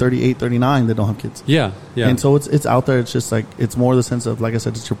women that are 38, 39 that don't have kids. Yeah. And so it's out there. It's just like, it's more the sense of, like I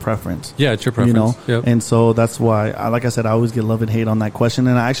said, it's your preference. Yeah, it's your preference. You know, and so that's why. Like I said, I always get love and hate on that question,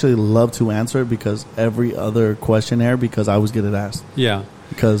 and I actually love to answer it, because every other questionnaire, because I always get it asked. Yeah.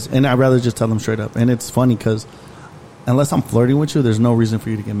 And I'd rather just tell them straight up. And it's funny, because unless I'm flirting with you, there's no reason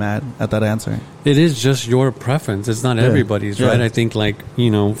for you to get mad at that answer. It is just your preference. It's not everybody's, right? I think, like, you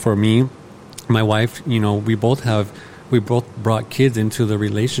know, for me, my wife, you know, we both brought kids into the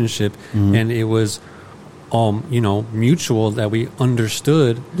relationship, and it was... you know, mutual, that we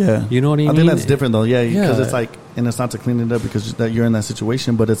understood. Yeah. You know what I mean? I think that's different, though. Yeah. Because it's like, and it's not to clean it up because that you're in that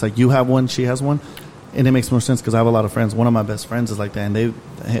situation, but it's like, you have one, she has one. And it makes more sense because I have a lot of friends. One of my best friends is like that, and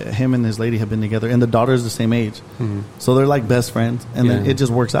him and his lady have been together, and the daughter's the same age, so they're like best friends, and then it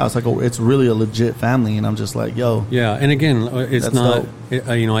just works out. It's like it's really a legit family, and I'm just like, yo, yeah. And again, it's not,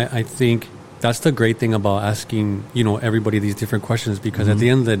 I think that's the great thing about asking, everybody these different questions, because at the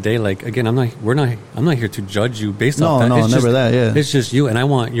end of the day, like, again, I'm not here to judge you based off that. No, it's never just, that. Yeah, it's just you, and I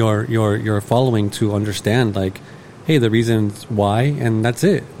want your following to understand, like, hey, the reasons why, and that's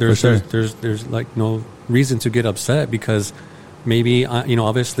it. There's like no reason to get upset, because maybe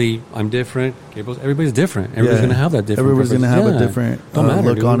obviously I'm different. Everybody's different. Everybody's gonna have that different. Everybody's gonna have a different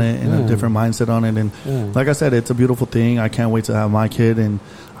look on it and a different mindset on it. And like I said, it's a beautiful thing. I can't wait to have my kid, and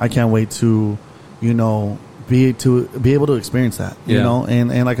I can't wait to, be able to experience that. You know,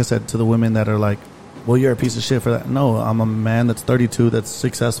 and like I said, to the women that are like, well, you're a piece of shit for that. No, I'm a man that's 32, that's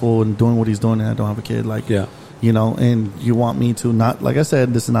successful and doing what he's doing, and I don't have a kid. Like, and you want me to not, like I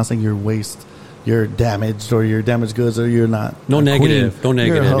said, this is not saying you're damaged or you're damaged goods or you're not. No negative.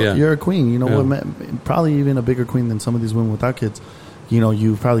 You're a queen. Probably even a bigger queen than some of these women without kids.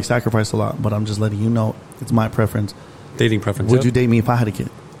 You probably sacrificed a lot, but I'm just letting you know it's my preference. Dating preference. Would you date me if I had a kid?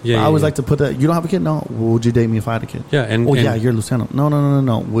 I always like to put that. You don't have a kid? No. Would you date me if I had a kid? Yeah. You're Luciano.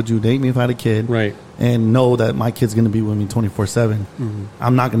 No. Would you date me if I had a kid? Right. And know that my kid's going to be with me 24/7.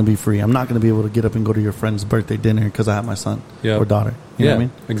 I'm not going to be free. I'm not going to be able to get up and go to your friend's birthday dinner because I have my son or daughter. You know what I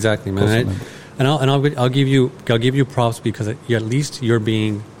mean? Exactly, man. I'll give you props, because at least you're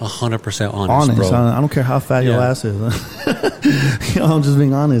being 100% honest, bro. I don't care how fat your ass is. I'm just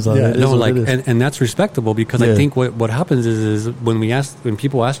being honest. And that's respectable, because I think what happens is when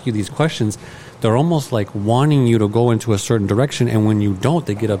people ask you these questions, they're almost like wanting you to go into a certain direction, and when you don't,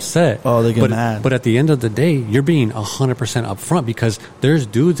 they get upset. Oh, they get mad. But at the end of the day, you're being 100% upfront, because there's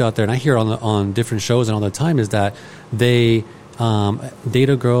dudes out there, and I hear on different shows and all the time, is that they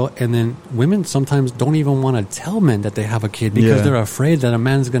date a girl, and then women sometimes don't even want to tell men that they have a kid, because they're afraid that a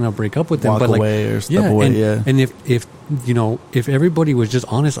man's gonna break up with them. Walk away or step away. And if everybody was just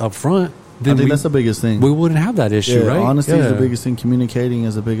honest up front, then I think that's the biggest thing. We wouldn't have that issue, right? Honesty is the biggest thing. Communicating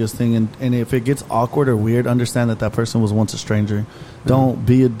is the biggest thing. And if it gets awkward or weird, understand that person was once a stranger. Don't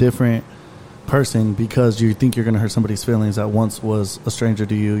be a different person because you think you're going to hurt somebody's feelings that once was a stranger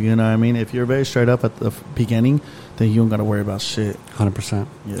to you. You know what I mean? If you're very straight up at the beginning, then you don't got to worry about shit. 100%.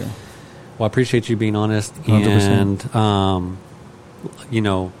 Yeah. Well, I appreciate you being honest. 100%.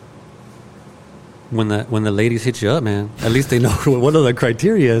 And, when the ladies hit you up, man, at least they know what are the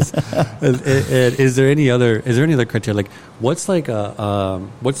criteria is. Is there any other criteria? Like, what's a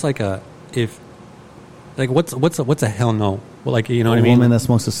hell no? Well, like, you know what I mean? A woman that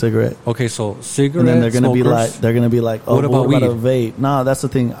smokes a cigarette. Okay, so cigarette. And then they're gonna be like, oh, what about weed? A vape? No, that's the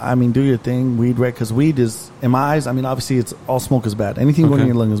thing. I mean, do your thing, weed, right? Because weed is, in my eyes, I mean, obviously, it's all smoke is bad. Anything going in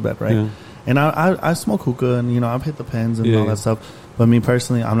your lung is bad, right? Yeah. And I smoke hookah, and I've hit the pens and all that stuff. But me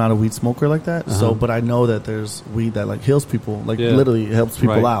personally, I'm not a weed smoker like that. So, but I know that there's weed that like heals people, like literally helps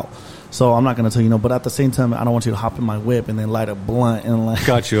people out. So I'm not going to tell you no, but at the same time, I don't want you to hop in my whip and then light a blunt and like.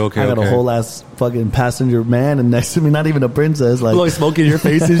 Got you. Okay. I got a whole ass fucking passenger man and next to me, not even a princess, like smoking your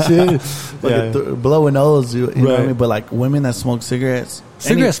face and shit, blowing nose. You know what I mean? But like women that smoke cigarettes.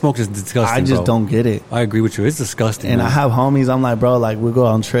 Cigarette smoke is disgusting. I just don't get it. I agree with you. It's disgusting. And man. I have homies. I'm like, bro, like we go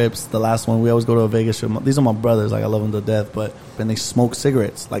on trips. The last one, we always go to a Vegas trip. These are my brothers. Like I love them to death. But when they smoke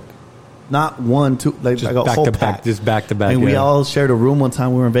cigarettes, like not one, two, like a whole pack, just back to back. And we all shared a room one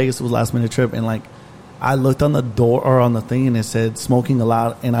time. We were in Vegas. It was a last minute trip, and like I looked on the door or on the thing, and it said smoking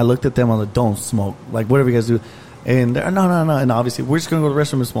allowed. And I looked at them on the don't smoke, like whatever you guys do. And they're no. And obviously, we're just gonna go to the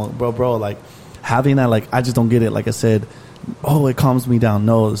restroom and smoke, bro. Like having that, like I just don't get it. Like I said. Oh, it calms me down.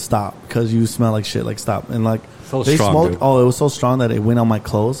 No, stop, because you smell like shit. Like stop. And like so they strong, smoked. Dude. Oh, it was so strong that it went on my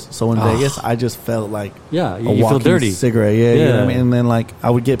clothes. So in Vegas, I just felt like you a walking feel dirty cigarette. Yeah, you know what I mean. And then like I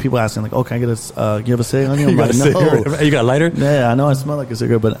would get people asking like, "Oh, can I get a give a cig on you?" I'm like, "No." You got a lighter? Yeah, I know I smell like a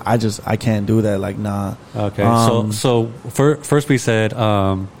cigarette, but I can't do that. Like nah. Okay. So first we said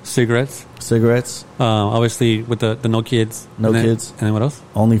cigarettes. Cigarettes. Obviously with the no kids. No kids. And then what else?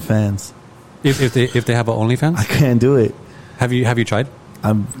 OnlyFans. If they have an OnlyFans, I can't do it. Have you tried?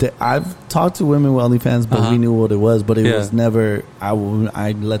 I've talked to women with OnlyFans, but we knew what it was. But it was never. I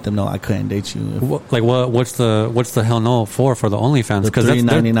let them know I couldn't date you. What's the hell no for the OnlyFans? Because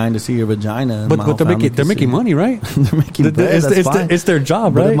 $3.99 to see your vagina. But they're making money, right? They're making bread. That's fine. It's their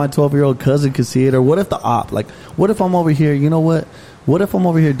job, right? What if my 12-year-old cousin could see it, or what if the op? Like, what if I'm over here? You know what? What if I'm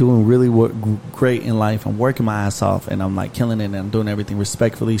over here doing really great in life? I'm working my ass off, and I'm like killing it, and I'm doing everything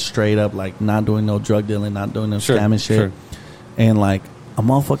respectfully, straight up, like not doing no drug dealing, not doing no scamming shit, and like a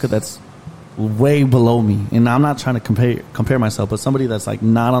motherfucker that's way below me, and I'm not trying to compare myself, but somebody that's like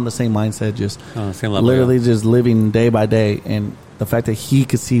not on the same mindset, just same level, literally just living day by day, and the fact that he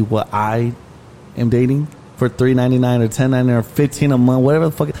could see what I am dating for $3.99 or $10.99 or $15 a month, whatever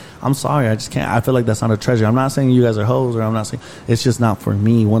the fuck. I'm sorry, I just can't. I feel like that's not a treasure. I'm not saying you guys are hoes, or I'm not saying it's just not for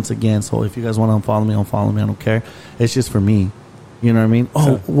me. Once again, so if you guys want to unfollow me, unfollow me. I don't care. It's just for me. You know what I mean?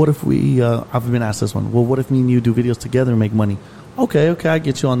 Oh, what if we? I've been asked this one. Well, what if me and you do videos together and make money? Okay, I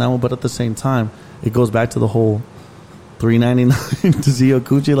get you on that one, but at the same time, it goes back to the whole $3.99 to Zio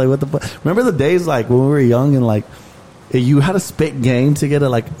Coochie. Like, what the fuck? Remember the days like when we were young and like you had to spit game to get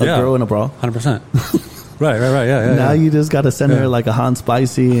a girl in a bra? 100%. Right, yeah. Now you just got to send her like a hot and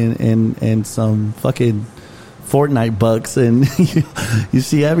spicy and some fucking Fortnite bucks, and you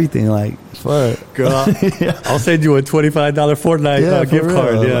see everything. Like, fuck. Girl, I'll send you a $25 Fortnite gift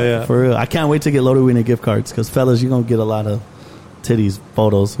card. Yeah. For real. I can't wait to get loaded wiener gift cards, because fellas, you're going to get a lot of titties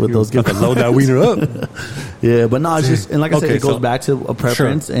photos with those gift cards. Load that wiener up. Yeah, but no, it's just, and like I said, it goes back to a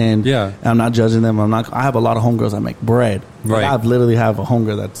preference, and I'm not judging them. I have a lot of homegirls that make bread. Right. I literally have a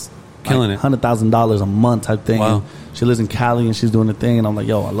homegirl that's killing it, $100,000 a month type thing. Wow. She lives in Cali and she's doing the thing, and I'm like,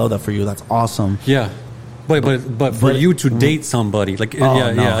 yo, I love that for you. That's awesome. Yeah. But for you to date somebody, like,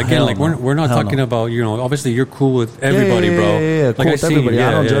 again, like, we're not talking about, you know, obviously you're cool with everybody, bro. Yeah, like, cool with everybody.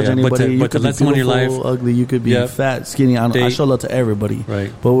 I don't judge anybody. But to let someone in your life, ugly, you could be fat, skinny. I show love to everybody.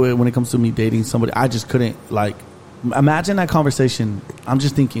 Right. But when it comes to me dating somebody, I just couldn't, like, imagine that conversation. I'm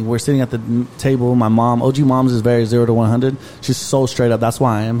just thinking, we're sitting at the table. My mom, OG Moms, is very 0 to 100. She's so straight up. That's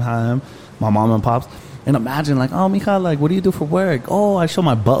why I am how I am. My mom and pops. And imagine, like, oh, Mika, like, what do you do for work? Oh, I show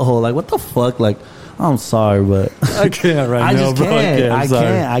my butthole. Like, what the fuck? Like, I'm sorry, but I can't I now, bro. I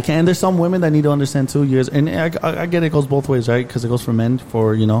can't. And there's some women that need to understand too. And I get it goes both ways, right? Because it goes for men,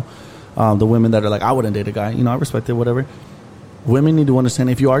 for, you know, the women that are like, I wouldn't date a guy. You know, I respect it, whatever. Women need to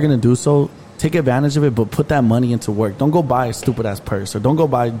understand, if you are going to do so, take advantage of it, but put that money into work. Don't go buy a stupid ass purse, or don't go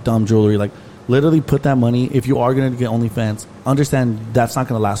buy dumb jewelry. Like, literally put that money. If you are going to get OnlyFans, understand that's not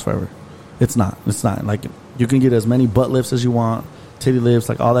going to last forever. It's not. Like, you can get as many butt lifts as you want, titty lifts,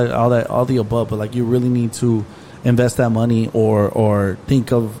 like all the above. But like, you really need to invest that money, or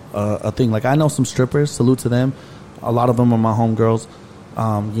think of a thing. Like, I know some strippers. Salute to them. A lot of them are my homegirls.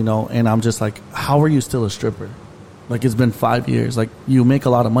 You know, and I'm just like, how are you still a stripper? Like, it's been 5 years. Like, you make a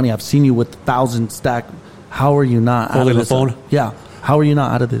lot of money. I've seen you with 1,000 stack. How are you not holding the phone? Yeah. How are you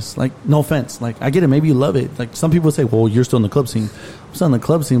not out of this? Like, no offense. Like, I get it. Maybe you love it. Like, some people say, well, you're still in the club scene. I'm still in the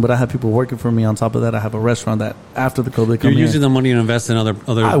club scene, but I have people working for me. On top of that, I have a restaurant that after the club, they come You're using the money to invest in other I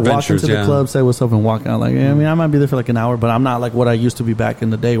ventures. walk into the club, say what's up, and walk out. Like, I mean, I might be there for like an hour, but I'm not like what I used to be back in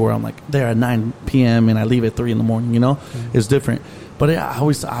the day, where I'm like there at 9 p.m. and I leave at 3 in the morning, you know? Mm-hmm. It's different. But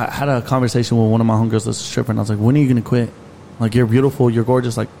I had a conversation with one of my homegirls that's a stripper, and I was like, when are you going to quit? Like, you're beautiful, you're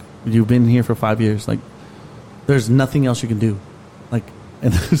gorgeous. Like, you've been here for 5 years. Like, there's nothing else you can do. Like,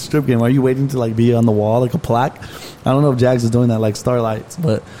 in the strip game, are you waiting to like be on the wall like a plaque? I don't know if Jags is doing that, like Starlights,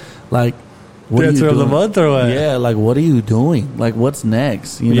 but like, what Dancer of the month or what? Yeah, like, what are you doing? Like, what's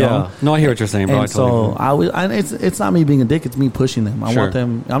next? You know? No, I hear what you're saying, bro. And so it's not me being a dick. It's me pushing them. I want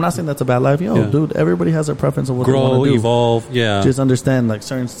them. I'm not saying that's a bad life. Dude, everybody has their preference of what they want to do. Evolve. Yeah. Just understand, like,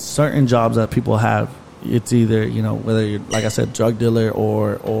 certain jobs that people have. It's either, you know, whether you're, like I said, drug dealer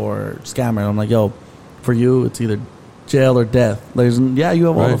or scammer. I'm like, yo, for you, it's either jail or death. You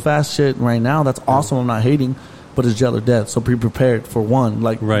have all the fast shit right now. That's awesome. I'm not hating, but it's jail or death. So be prepared for one.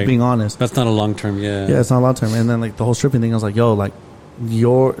 Like, being honest, that's not a long term. Yeah, it's not a long term. And then like the whole stripping thing, I was like, yo, like,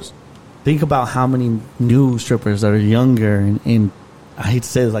 think about how many new strippers that are younger and I hate to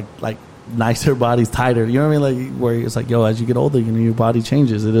say this, like nicer bodies, tighter. You know what I mean? Like, where it's like, yo, as you get older, you know, your body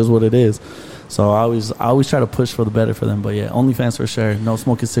changes. It is what it is. So I always try to push for the better for them. But yeah, OnlyFans for sure. No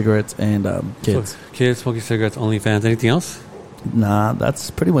smoking cigarettes and kids. Kids, smoking cigarettes, OnlyFans. Anything else? Nah,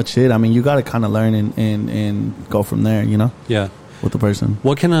 that's pretty much it. I mean, you got to kind of learn and go from there, you know? Yeah. With the person.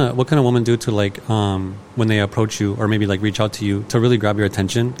 What can a woman do to, like, when they approach you or maybe like reach out to you to really grab your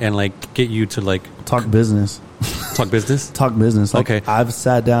attention and like get you to like talk business? Talk business? Talk business. Like, okay. I've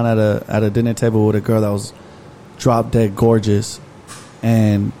sat down at a dinner table with a girl that was drop dead gorgeous,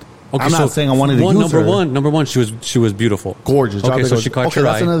 and I'm not saying I wanted to use her. Number one, she was beautiful, gorgeous. Okay, so she caught your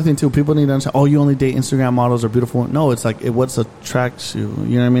eye. That's another thing too. People need to understand. Oh, you only date Instagram models or beautiful. No, it's like what's attracts you.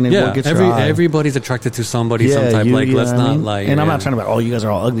 You know what I mean? What gets your eye. Everybody's attracted to somebody. Some type. Like, let's not lie. And I'm not trying to be like, oh, you guys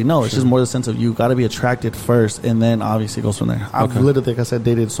are all ugly. No, it's just more the sense of you got to be attracted first, and then obviously it goes from there. I've literally, like I said,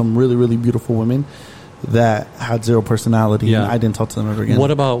 dated some really really beautiful women. that had zero personality. Yeah. And I didn't talk to them ever again. What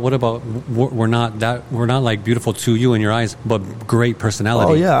about we're not like beautiful to you in your eyes, but great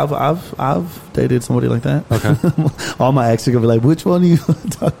personality? Oh yeah, I've dated somebody like that. Okay. All my exes are gonna be like, which one are you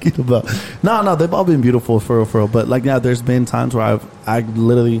talking about? No, they've all been beautiful for real. But like, yeah, there's been times where I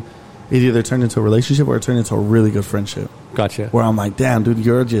literally, it either turned into a relationship or it turned into a really good friendship. Gotcha. Where I'm like, damn, dude,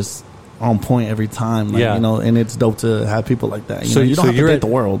 you're just on point every time. Like, yeah. You know, and it's dope to have people like that. You don't have to date the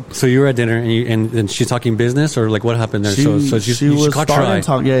world. So you were at dinner and she's talking business, or like what happened there? She was caught your eye. starting to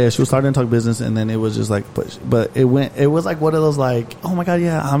talk. Yeah, she was starting to talk business, and then it was just like, but it was like one of those like, oh my god,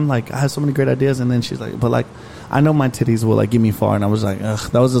 yeah, I'm like, I have so many great ideas, and then she's like, but like, I know my titties will like get me far, and I was like,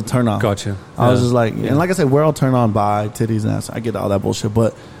 ugh, that was a turn off. Gotcha. I was just like, and like I said, we're all turned on by titties and ass. I get all that bullshit,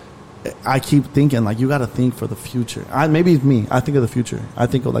 but I keep thinking like, you got to think for the future. Maybe it's me. I think of the future. I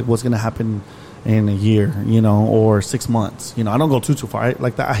think of like what's gonna happen in a year, you know, or 6 months. You know, I don't go too far.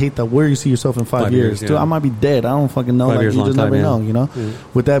 Like that, I hate that. Where you see yourself in 5 years? Yeah. Dude, I might be dead. I don't fucking know. 5 Like, years, you just long never time, know. You know. Yeah.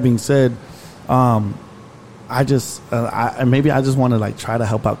 With that being said, I just maybe I just want to like try to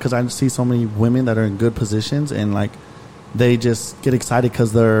help out, because I see so many women that are in good positions and like they just get excited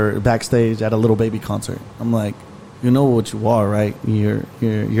because they're backstage at a little baby concert. I'm like, you know what you are, right?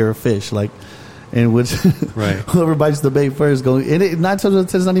 You're a fish, like. And which right. Whoever bites the bait first goes. And it, 9 times out of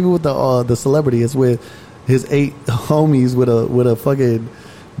 10, it's not even with the celebrity. It's with his 8 homies with a fucking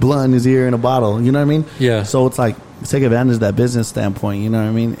blunt in his ear and a bottle. You know what I mean? Yeah. So it's like, take advantage of that business standpoint. You know what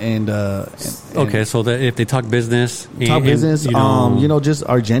I mean? And okay, so that if they talk business, you know, just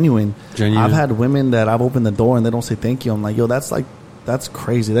are genuine. I've had women that I've opened the door and they don't say thank you. I'm like, yo, that's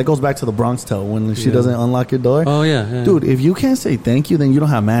crazy. That goes back to the Bronx Tale when she doesn't unlock your door. Oh, yeah. Dude, if you can't say thank you, then you don't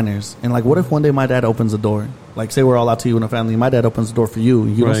have manners. And, like, what if one day my dad opens the door? Like, say we're all out to you in a family. My dad opens the door for you.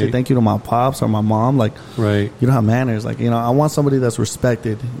 You don't say thank you to my pops or my mom. Like, you don't have manners. Like, you know, I want somebody that's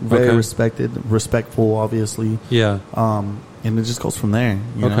respected. Very respected. Respectful, obviously. Yeah. And it just goes from there.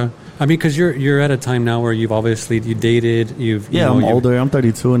 You know? I mean, because you're at a time now where you've obviously dated. I'm older. I'm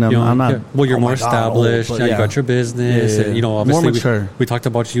 32, and I'm not. Yeah. Well, you're more established. You got your business. And, you know, obviously, more mature. We talked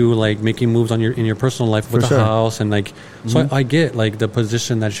about you like making moves in your personal life with the house, and like. So I get like the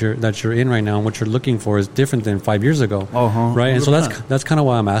position that you're in right now, and what you're looking for is different than 5 years ago, right? And so that's kind of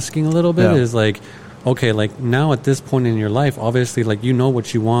why I'm asking a little bit is like, okay, like now at this point in your life, obviously, like you know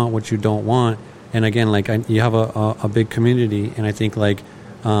what you want, what you don't want, and again, like you have a big community, and I think like.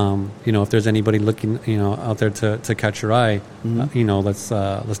 You know, if there's anybody looking, you know, out there to catch your eye, you know, let's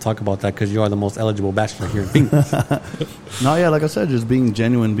talk about that, because you are the most eligible bachelor here in Phoenix. No, yeah, like I said, just being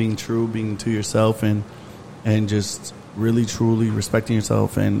genuine, being true, being to yourself, and just really truly respecting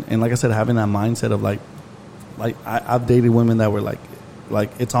yourself, and like I said, having that mindset of like I've dated women that were like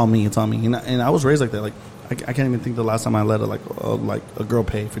it's on me, and I was raised like that. Like I can't even think the last time I let a girl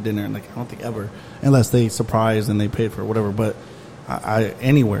pay for dinner, and like I don't think ever, unless they surprised and they paid for it, whatever, but. I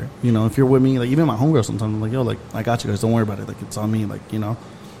anywhere, you know, if you're with me, like even my homegirl sometimes I'm like, yo, like I got you guys, don't worry about it, like it's on me, like, you know.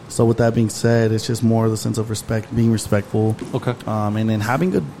 So with that being said, it's just more the sense of respect, being respectful, and then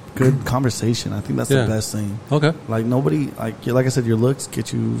having good conversation. I think that's the best thing. Like nobody, like I said, your looks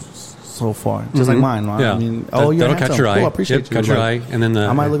get you so far, just like mine. Right? I mean, that'll catch your eye. Cool, I appreciate you. Catch your eye, and then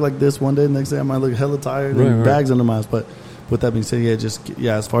I might look like this one day, the next day I might look hella tired and bags under my eyes. But with that being said,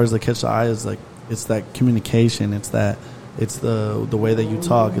 as far as the catch the eye is, like it's that communication, it's that. It's the way that you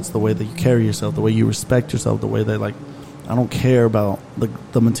talk. It's the way that you carry yourself. The way you respect yourself. The way that like, I don't care about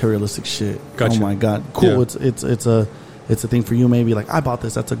the materialistic shit. Gotcha. Oh my god, cool. Yeah. It's a thing for you. Maybe like I bought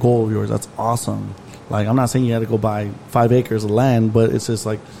this. That's a goal of yours. That's awesome. Like I'm not saying you had to go buy 5 acres of land, but it's just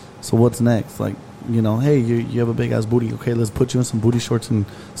like, so what's next? Like, you know, hey, you have a big ass booty. Okay, let's put you in some booty shorts and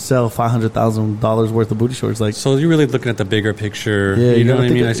sell $500,000 worth of booty shorts. Like, so you're really looking at the bigger picture. Yeah, you know what I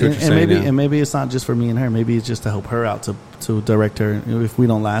mean. I see what you're saying. And maybe it's not just for me and her. Maybe it's just to help her out to direct her. If we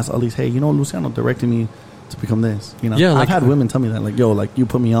don't last, at least, hey, you know, Luciano directed me to become this. You know, yeah, like, I've had women tell me that, like, yo, like you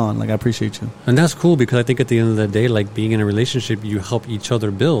put me on. Like I appreciate you. And that's cool, because I think at the end of the day, like being in a relationship, you help each other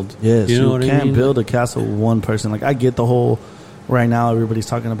build. Yes, you know what can't I mean? Build a castle with one person. Like I get the whole. Right now, everybody's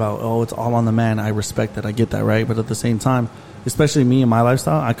talking about, oh, it's all on the man. I respect that. I get that, right? But at the same time, especially me and my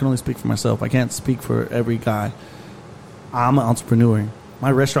lifestyle, I can only speak for myself. I can't speak for every guy. I'm an entrepreneur.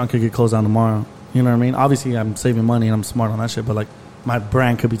 My restaurant could get closed down tomorrow. You know what I mean? Obviously, I'm saving money and I'm smart on that shit, but like my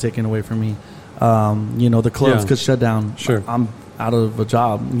brand could be taken away from me. You know, the clubs could shut down. Sure. I'm out of a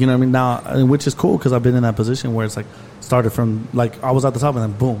job. You know what I mean? Now, which is cool because I've been in that position where it's like, started from like I was at the top and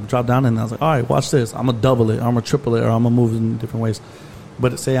then boom, dropped down, and I was like, all right, watch this. I'm gonna double it, or I'm gonna triple it, or I'm gonna move in different ways.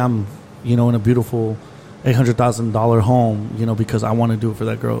 But say I'm, you know, in a beautiful $800,000 home, you know, because I want to do it for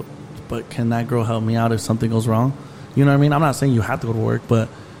that girl. But can that girl help me out if something goes wrong? You know what I mean? I'm not saying you have to go to work, but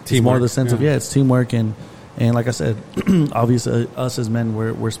It's more the sense of it's teamwork and like I said, obviously us as men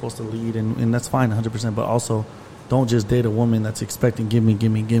we're supposed to lead and that's fine 100%. But also, don't just date a woman that's expecting give me.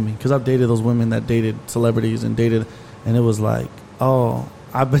 Because I've dated those women that dated celebrities and it was like, oh,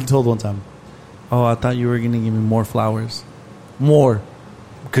 I've been told one time, oh, I thought you were gonna give me more flowers, more.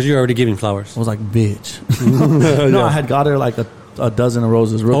 Because you're already giving flowers. I was like, bitch. No, I had got her like a dozen of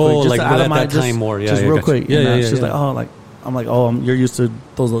roses real quick. Just like at that time more. Yeah, just real quick. She's like, oh, like, I'm like, oh, you're used to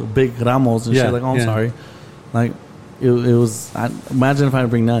those little big ramos. And she's like, oh, I'm sorry. Like, it was, imagine if I didn't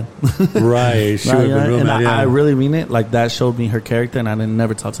bring none. Right. She would have been real mad, I really mean it. Like, that showed me her character, and I didn't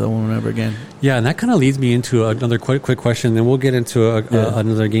never talk to that woman ever again. Yeah, and that kind of leads me into another quick question, then we'll get into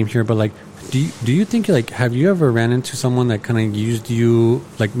another game here. But, like, do you think, like, have you ever ran into someone that kind of used you,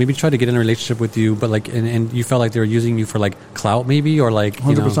 like, maybe tried to get in a relationship with you, but, like, and you felt like they were using you for, like, clout, maybe, or, like,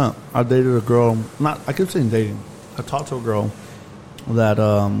 100%. I dated a girl, I keep saying dating. I talked to a girl that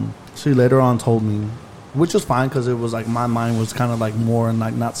she later on told me, which was fine because it was, like, my mind was kind of, like, more,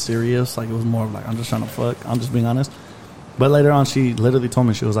 like, not serious. Like, it was more of, like, I'm just trying to fuck. I'm just being honest. But later on, she literally told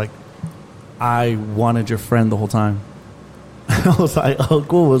me, she was like, I wanted your friend the whole time. I was like, oh,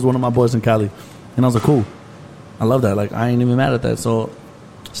 cool. It was one of my boys in Cali. And I was like, cool. I love that. Like, I ain't even mad at that. So,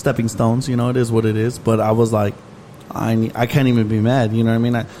 stepping stones, you know, it is what it is. But I was like, I can't even be mad, you know what I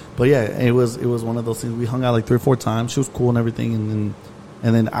mean? But yeah, it was one of those things. We hung out like 3 or 4 times. She was cool and everything.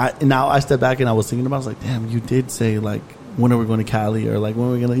 And then now I stepped back and I was thinking about it. I was like, damn, you did say, like, when are we going to Cali? Or, like, when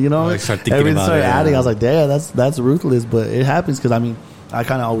are we going to, you know? Like, start thinking about it. Adding. I was like, damn, that's ruthless. But it happens because, I mean, I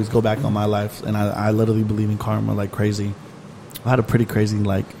kind of always go back on my life. And I literally believe in karma like crazy. I had a pretty crazy,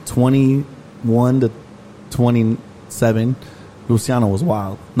 like, 21 to 27. Luciano was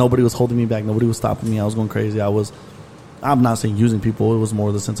wild. Nobody was holding me back. Nobody was stopping me. I was going crazy. I'm not saying using people. It was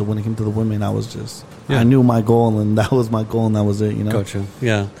more the sense of when it came to the women, I was just, I knew my goal, and that was my goal, and that was it, you know? Gotcha.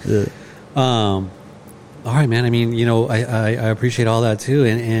 Yeah. All right, man. I mean, you know, I appreciate all that, too.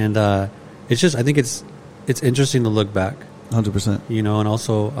 And it's just, I think it's interesting to look back. 100%. You know, and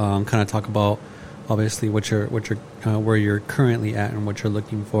also kind of talk about, obviously, where you're currently at and what you're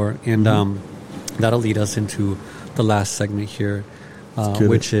looking for. And that'll lead us into the last segment here,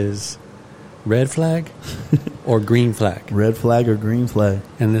 which is red flag or green flag. Red flag or green flag.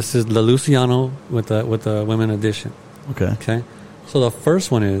 And this is the Luciano with the women edition. Okay. So the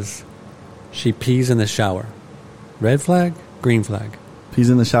first one is she pees in the shower. Red flag, green flag. Pees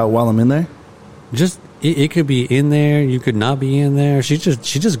in the shower while I'm in there? Just it could be in there. You could not be in there. She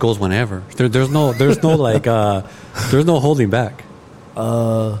just goes whenever. There's no like there's no holding back.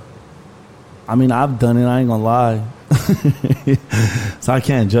 I mean, I've done it. I ain't gonna lie. So I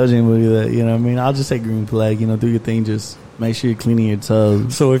can't judge anybody that, you know what I mean? I'll just say green flag, you know, do your thing. Just make sure you're cleaning your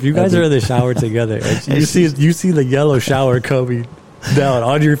toes. So if you guys are in the shower together and you see the yellow shower coming down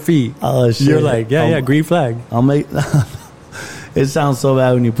on your feet, oh, shit. You're like, green flag. It sounds so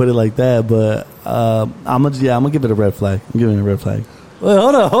bad when you put it like that, but I'm gonna give it a red flag. I'm giving it a red flag.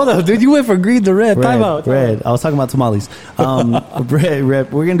 Well, hold on, dude. You went from green to red. Time out. Red. I was talking about tamales.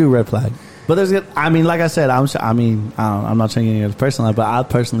 Red. We're gonna do red flag. But I mean, like I said, I'm not saying any other person, but I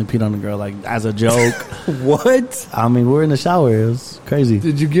personally peed on a girl, like, as a joke. What? I mean, we're in the shower. It was crazy.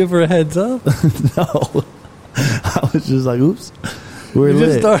 Did you give her a heads up? No. I was just like, oops. We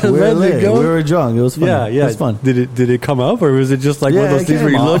just started letting it go. We were drunk. It was fun. Yeah. It was fun. Did it come up, or was it just like one of those things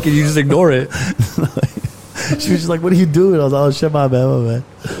where you look and you just ignore it? She was just like, "What are you doing?" I was like, "Oh shit, my bad."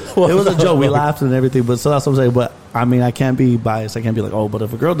 It was a joke. We laughed and everything, but so that's what I'm saying. But I mean, I can't be biased. I can't be like, "Oh, but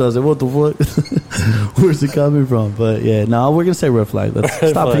if a girl does it, what the fuck? Where's it coming from?" But yeah, no, we're gonna say red flag. Let's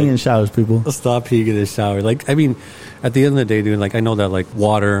stop peeing in showers, people. Stop peeing in the shower. Like, I mean, at the end of the day, dude. Like, I know that, like,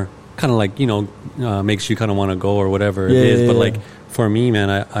 water kind of, like, you know, makes you kind of want to go or whatever it is. But like, for me, man,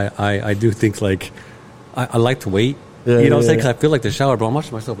 I do think, like, I like to wait. Yeah, you know what I'm saying? Because I feel like the shower, bro. I'm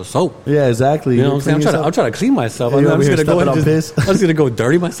washing myself with soap. Yeah, exactly. You know what I'm saying? I'm trying to clean myself. I'm just gonna go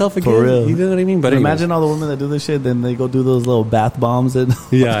dirty myself again. For real. You know what I mean? But imagine all the women that do this shit, then they go do those little bath bombs and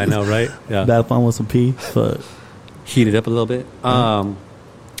yeah, I know, right? Yeah, bath bomb with some pee, but heat it up a little bit. All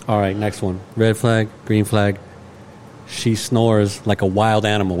right, next one. Red flag, green flag. She snores like a wild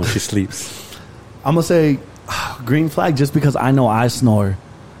animal when she sleeps. I'm gonna say green flag just because I know I snore.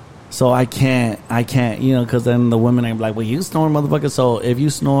 So I can't, you know, because then the women are like, well, you snore, motherfucker. So if you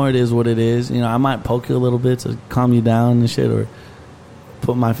snore, it is what it is. You know, I might poke you a little bit to calm you down and shit, or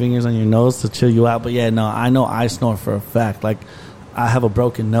put my fingers on your nose to chill you out. But yeah, no, I know I snore for a fact. Like, I have a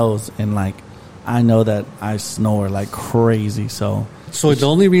broken nose, and, like, I know that I snore like crazy. So the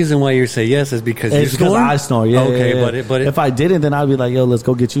only reason why you say yes is because you snore? Because I snore, yeah. Okay, yeah. But if I didn't, then I'd be like, yo, let's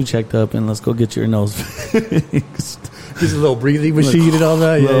go get you checked up and let's go get your nose fixed. Just a little breathing machine and all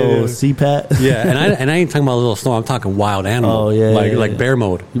that. Little CPAP. Yeah, and I ain't talking about a little snore. I'm talking wild animal. Oh yeah, like bear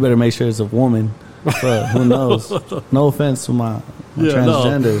mode. You better make sure it's a woman. But who knows? No offense to my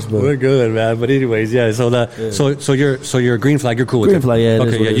transgenders, but we're good, man. But anyways, yeah. So you're a green flag. You're cool with green flag. Yeah,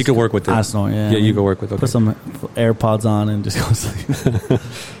 okay, yeah. You can work with it. I snore. Yeah, you can work with it. Okay. Put some AirPods on and just go sleep.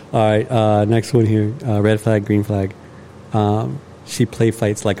 All right. Next one here. Red flag, green flag. She play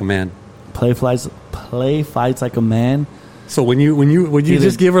fights like a man. Play fights like a man. So when you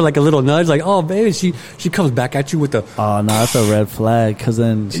just give her like a little nudge, like, oh baby, she comes back at you with the oh no, that's a red flag, because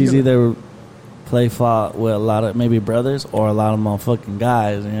then she's either play fight with a lot of maybe brothers or a lot of motherfucking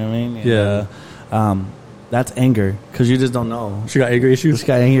guys. You know what I mean? Yeah. That's anger, because you just don't know. She got anger issues. She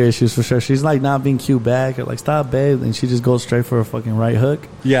got anger issues for sure. She's like not being cute back or like stop, babe, and she just goes straight for a fucking right hook.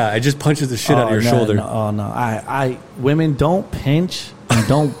 Yeah, it just punches the shit out of your shoulder. No. I women don't pinch and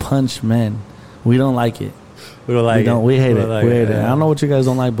don't punch men. We don't like it. We don't like it. We hate it. Like we hate it. Yeah. I don't know what you guys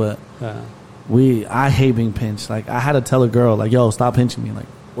don't like, but I hate being pinched. Like I had to tell a girl, like, yo, stop pinching me. Like,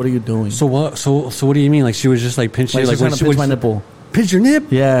 what are you doing? So what? So what do you mean? Like she was just like pinching you? Like trying to pinch my nipple. Pinch your nip?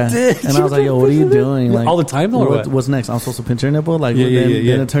 Yeah. And I was like, yo, what are you doing? Like, all the time though? What's next? I'm supposed to pinch your nipple? Like,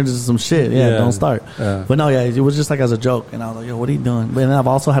 then it turns into some shit. Yeah, don't start. But no, it was just like as a joke. And I was like, yo, what are you doing? But then I've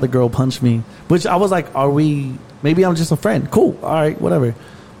also had a girl punch me, which I was like, maybe I'm just a friend. Cool. All right, whatever.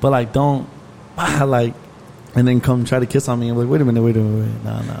 But like, don't, like, and then come try to kiss on me. I'm like, wait a minute.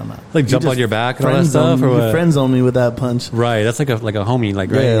 No. Like jump on your back and all that stuff? Or what? Friends on me with that punch. Right. That's like a homie. Like,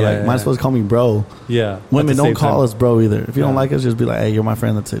 right? Yeah, might as well call me bro. Yeah. Women don't call us bro either. If you don't like us, just be like, hey, you're my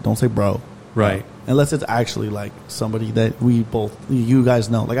friend. That's it. Don't say bro. Right. Unless it's actually like somebody that you guys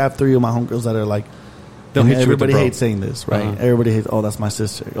know. Like I have 3 of my homegirls that are like, everybody hates saying this, right? Everybody hates, oh, that's my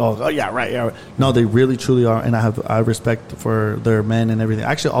sister. Oh, yeah, right. No, they really, truly are. And I have respect for their men and everything.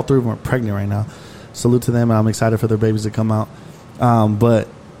 Actually, all 3 of them are pregnant right now. Salute to them, and I'm excited for their babies to come out. But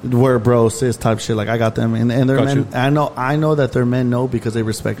we're bro, sis type shit. Like I got them, and their men. I know that their men know because they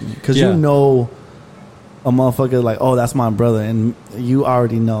respect me. Because you know, a motherfucker like, oh, that's my brother, and you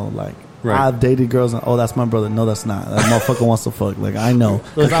already know. Like I've dated girls, and oh, that's my brother. No, that's not. That motherfucker wants to fuck. Like I know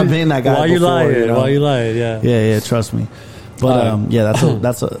because I've been that guy. Why before, you lying? You know? Why you lying? Yeah. Yeah. Trust me. But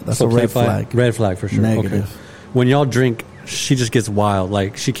that's a red flag. Red flag for sure. Negative. Okay. When y'all drink, she just gets wild.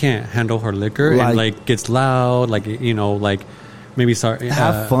 Like she can't handle her liquor and like gets loud. Like like maybe start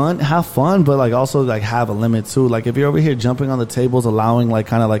have fun, but like also like have a limit too. Like if you're over here jumping on the tables, allowing like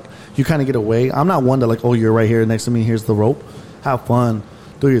kind of like you kind of get away. I'm not one to like, oh, you're right here next to me. Here's the rope. Have fun,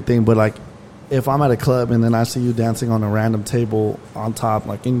 do your thing. But like if I'm at a club and then I see you dancing on a random table on top,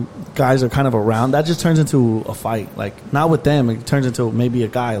 like and guys are kind of around, that just turns into a fight. Like not with them, it turns into maybe a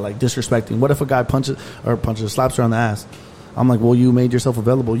guy like disrespecting. What if a guy slaps her on the ass? I'm like, well, you made yourself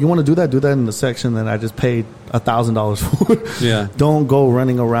available. You want to do that? Do that in the section that I just paid $1,000 for. Yeah. Don't go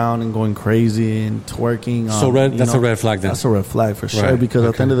running around and going crazy and twerking. That's a red flag then. That's a red flag for sure. Right. Because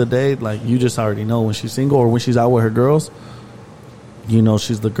at the end of the day, like you just already know when she's single or when she's out with her girls, you know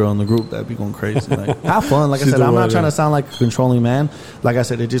she's the girl in the group that be going crazy. Like, have fun. Like I said, I'm not trying to sound like a controlling man. Like I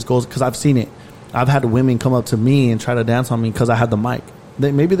said, it just goes because I've seen it. I've had women come up to me and try to dance on me because I had the mic.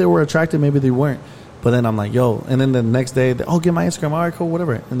 Maybe they were attracted, maybe they weren't. But then I'm like, yo, and then the next day, get my Instagram, all right, cool,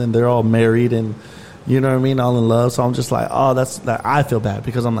 whatever. And then they're all married and, you know what I mean, all in love. So I'm just like, oh, that I feel bad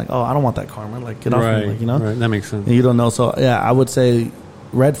because I'm like, oh, I don't want that karma. Like, get off me, like, you know? Right, that makes sense. And you don't know. So, yeah, I would say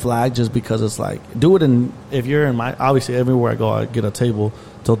red flag just because it's like, do it if you're in obviously everywhere I go, I get a table.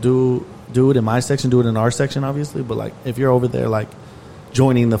 So do it in my section, do it in our section, obviously. But like, if you're over there, like,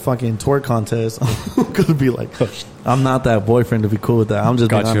 joining the fucking twerk contest, I'm gonna be like, I'm not that boyfriend to be cool with that. I'm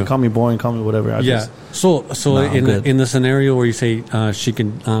just call me boring, call me whatever. So in the scenario where you say she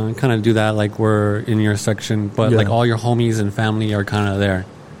can kind of do that, like we're in your section, but like all your homies and family are kind of there.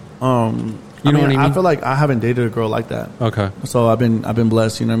 You know what I mean? I feel like I haven't dated a girl like that. Okay. So I've been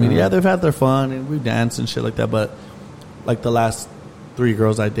blessed. You know what I mean? Yeah, they've had their fun and we've danced and shit like that. But like the last 3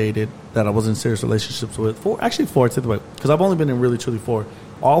 girls I dated that I was in serious relationships with, 4 because I've only been in really truly 4.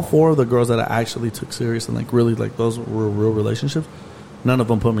 All 4 of the girls that I actually took serious and like really like those were real relationships. None of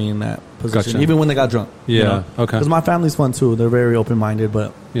them put me in that position, even when they got drunk. Yeah, you know? Okay. Because my family's fun too; they're very open minded,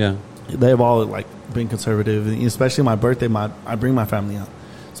 but they've all like been conservative. And especially my birthday, I bring my family out.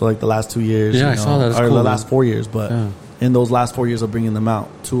 So like the last 2 years, I saw that. Or the last 4 years, but in those last 4 years of bringing them out,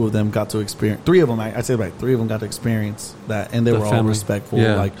 2 of them got to experience. 3 of them, I'd say like 3 of them got to experience that, and they were all respectful.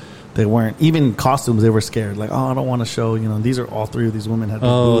 Yeah. Like they weren't even costumes. They were scared. Like, oh, I don't want to show. You know, these are all 3 of these women had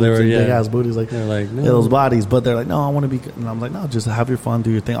big ass booties, like no. those bodies. But they're like, no, I want to be. And I'm like, no, just have your fun, do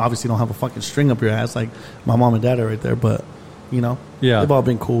your thing. Obviously, don't have a fucking string up your ass like my mom and dad are right there. But you know. Yeah. They've all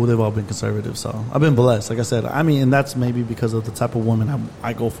been cool. They've all been conservative. So I've been blessed. Like I said, I mean, and that's maybe because of the type of woman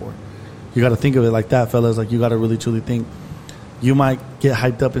I go for. You got to think of it like that, fellas. Like, you got to really, truly think. You might get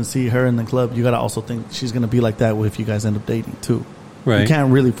hyped up and see her in the club. You got to also think she's going to be like that if you guys end up dating, too. Right. You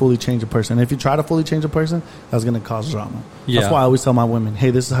can't really fully change a person. If you try to fully change a person, that's going to cause drama. Yeah. That's why I always tell my women, hey,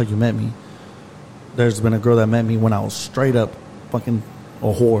 this is how you met me. There's been a girl that met me when I was straight up fucking a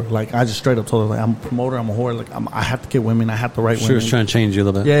whore. Like, I just straight up told her, like, I'm a promoter, I'm a whore. Like, I have to get women. I have to write women. She was trying to change you a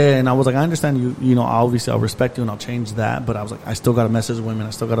little bit. Yeah, and I was like, I understand you. You know, obviously I'll respect you and I'll change that. But I was like, I still got to message women. I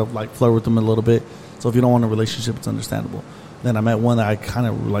still got to, like, flirt with them a little bit. So if you don't want a relationship, it's understandable. Then I met one that I kind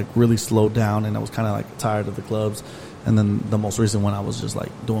of, like, really slowed down, and I was kind of, like, tired of the clubs. And then the most recent one, I was just, like,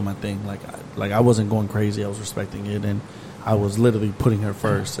 doing my thing. Like I wasn't going crazy. I was respecting it, and I was literally putting her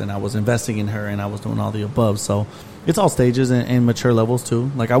first, and I was investing in her, and I was doing all the above. So it's all stages and mature levels,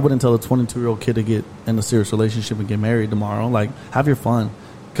 too. Like, I wouldn't tell a 22-year-old kid to get in a serious relationship and get married tomorrow. Like, have your fun.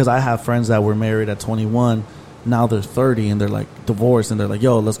 Because I have friends that were married at 21. Now they're 30, and they're, like, divorced, and they're like,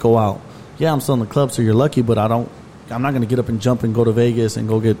 yo, let's go out. Yeah, I'm still in the club, so you're lucky, but I'm not going to get up and jump and go to Vegas and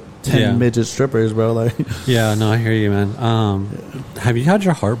go get 10 midget strippers, bro. Like, yeah, no, I hear you, man. Have you had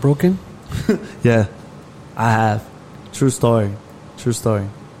your heart broken? Yeah, I have. True story.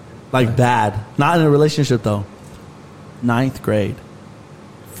 Like, bad. Not in a relationship, though. 9th grade,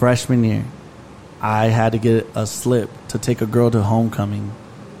 freshman year, I had to get a slip to take a girl to homecoming.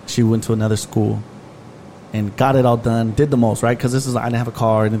 She went to another school and got it all done. Did the most, right? Because I didn't have a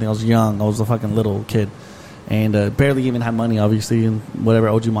car or anything. I was young. I was a fucking little kid. And barely even had money, obviously, and whatever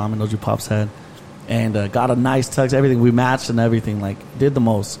OG mom and OG pops had. And got a nice tux, everything. We matched and everything. Like, did the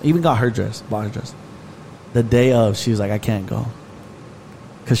most. Even got her dress, bought her dress. The day of, she was like, I can't go.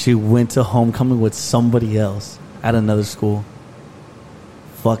 Because she went to homecoming with somebody else at another school.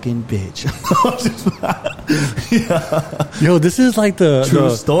 Fucking bitch. Yeah. Yo, this is like the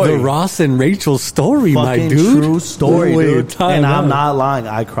story. The Ross and Rachel story, fucking my dude. True story, dude. And I'm not lying.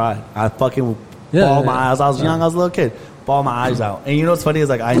 I cried. I fucking bawled my eyes. I was young. I was a little kid. Bawled my eyes out. And you know what's funny is,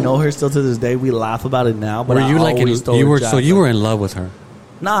 like, I know her still to this day. We laugh about it now. But were you like you were in love with her?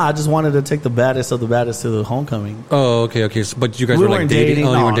 Nah, I just wanted to take the baddest of the baddest to the homecoming. Oh, okay. So, but you guys were like dating?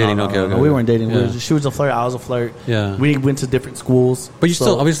 Oh, you weren't dating. Okay. We weren't dating. Yeah. She was a flirt. I was a flirt. Yeah. We went to different schools. But you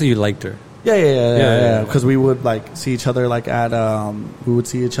still, obviously, you liked her. Yeah. Because we would, like, see each other, like, at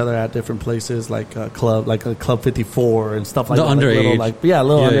different places, like Club 54 and stuff like that. Underage. Like,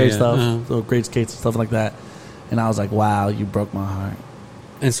 little underage stuff. Little grade skates and stuff like that. And I was like, wow, you broke my heart.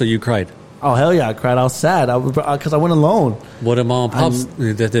 And so you cried. Oh, hell yeah, I cried. I was sad because I went alone. What did mom and pops,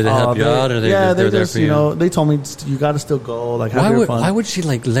 did they help you out? Or they just, you know, they told me, you got to still go. Like, have your fun. Why would she,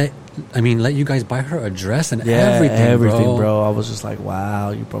 like, let you guys buy her a dress and everything, bro. I was just like,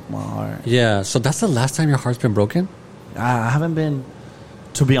 wow, you broke my heart. Yeah, so that's the last time your heart's been broken? I haven't been,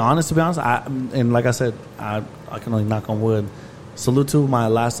 to be honest, and like I said, I can only knock on wood. Salute to my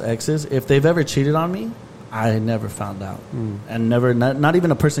last exes. If they've ever cheated on me, I never found out. And not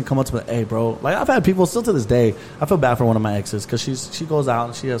even a person come up to me, hey, bro. Like, I've had people still to this day. I feel bad for one of my exes because she goes out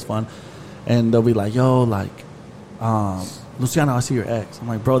and she has fun. And they'll be like, yo, like, Luciano, I see your ex. I'm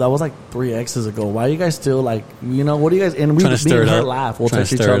like, bro, that was like 3 exes ago. Why are you guys still, like, you know, what do you guys... And me and her laugh. We'll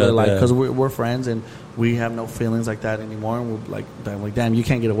text each other, like, because we're friends and we have no feelings like that anymore. And we're like, damn, you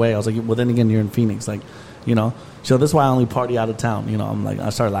can't get away. I was like, well, then again, you're in Phoenix. Like, you know, so that's why I only party out of town. You know, I'm like,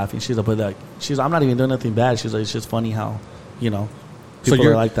 I started laughing. She's like, but like, I'm not even doing nothing bad. She's like, it's just funny how, you know, people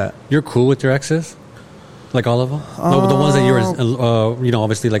are like that. You're cool with your exes, like all of them, the ones that you were, you know,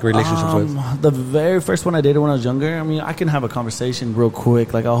 obviously like relationships with. The very first one I dated when I was younger. I mean, I can have a conversation real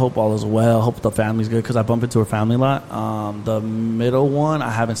quick. Like, I hope all is well. Hope the family's good because I bump into her family a lot. The middle one,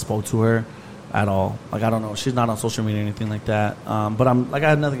 I haven't spoke to her at all. Like, I don't know. She's not on social media or anything like that. But I'm like, I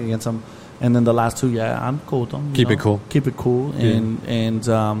have nothing against them. And then the last 2, I'm cool with them. Keep it cool. Keep it cool. And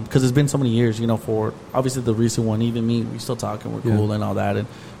because it's been so many years, you know, for obviously the recent one, even me, we still talking, we're cool and all that.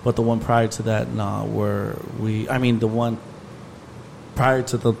 But the one prior to that, the one prior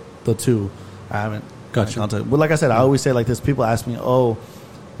to the 2, I haven't. Gotcha. But like I said, I always say like this, people ask me, oh,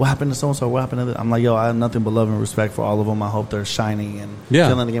 what happened to so-and-so? What happened to this? I'm like, yo, I have nothing but love and respect for all of them. I hope they're shining and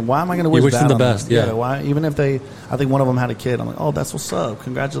killing again. Why am I going to wish them the best? Them? Yeah. Why? Even if I think one of them had a kid. I'm like, oh, that's what's up.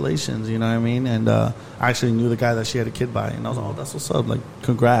 Congratulations. You know what I mean? And I actually knew the guy that she had a kid by. And I was like, oh, that's what's up. Like,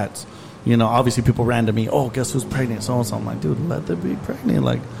 congrats. You know, obviously people ran to me. Oh, guess who's pregnant? So-and-so. I'm like, dude, let them be pregnant.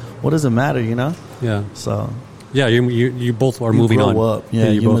 Like, what does it matter, you know? Yeah. So... Yeah, you both are moving on. Up.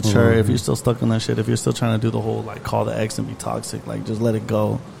 Yeah, you mature. If you're still stuck on that shit, if you're still trying to do the whole, like, call the ex and be toxic, like, just let it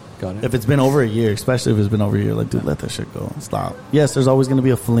go. Got it. If it's been over a year, especially if it's been over a year, like, dude, let that shit go. Stop. Yes, there's always going to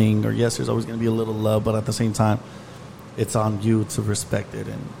be a fling, or yes, there's always going to be a little love, but at the same time, it's on you to respect it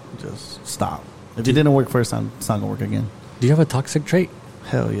and just stop. If it didn't work first time, it's not gonna work again. Do you have a toxic trait?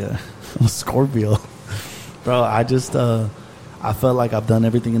 Hell yeah. I'm a Scorpio. Bro, I just I felt like I've done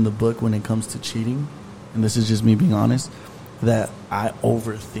everything in the book when it comes to cheating, and this is just me being honest, that I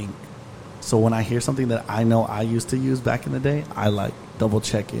overthink. So when I hear something that I know I used to use back in the day, I like double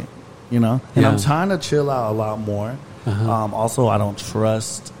check it, you know? And I'm trying to chill out a lot more. Also, I don't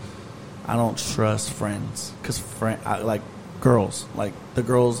trust friends, because like girls, like the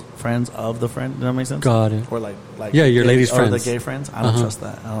girls' friends of the friend. Does that make sense? Got it. Or like yeah, your ladies' friends, or the gay friends. I don't trust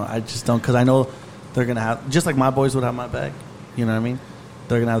that. I just don't, because I know they're gonna have, just like my boys would have my back. You know what I mean?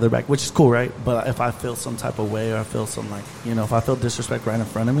 They're gonna have their back, which is cool, right? But if I feel some type of way, or I feel some, like, you know, if I feel disrespect right in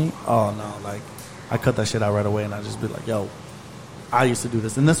front of me, oh no, like I cut that shit out right away, and I just be like, yo, I used to do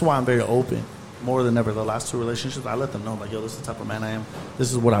this, and that's why I'm very open. More than ever, the last 2 relationships, I let them know, like, yo, this is the type of man I am.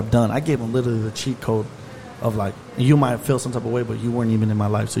 This is what I've done. I gave them literally the cheat code of, like, you might feel some type of way, but you weren't even in my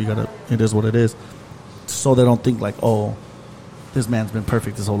life, so you gotta, it is what it is. So they don't think, like, oh, this man's been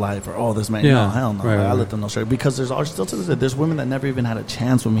perfect his whole life, or, oh, this man, no, hell no. I let them know straight. Because there's always, still to this day, there's women that never even had a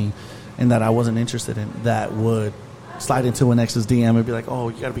chance with me and that I wasn't interested in, that would slide into an ex's DM and be like, oh,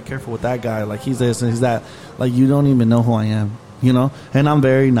 you gotta be careful with that guy. Like, he's this and he's that. Like, you don't even know who I am. You know, and I'm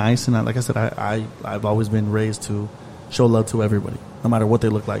very nice, and like I said, I've always been raised to show love to everybody, no matter what they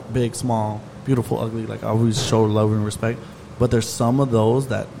look like, big, small, beautiful, ugly. Like, I always show love and respect. But there's some of those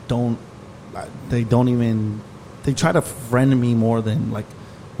that they try to friend me more than like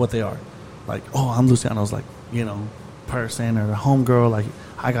what they are. Like, oh, I'm Luciano's, like, you know, person or the homegirl. Like,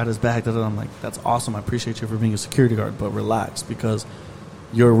 I got his back. I'm like, that's awesome. I appreciate you for being a security guard, but relax, because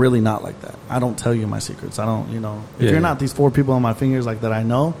you're really not like that. I don't tell you my secrets. I don't, you know, if you're not these 4 people on my fingers, like, that I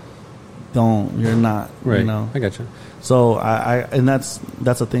know, you're not, right. You know. I got you. So and that's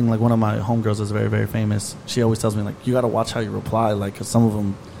a thing. Like, one of my homegirls is very, very famous. She always tells me, like, you got to watch how you reply, like, because some of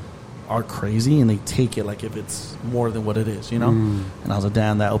them are crazy and they take it like if it's more than what it is, you know. And I was like,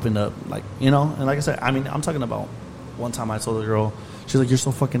 damn, that opened up, like, you know. And like I said, I mean, I'm talking about one time I told a girl, she's like, you're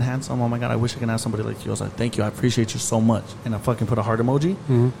so fucking handsome. Oh my God, I wish I could have somebody like you. I was like, thank you. I appreciate you so much. And I fucking put a heart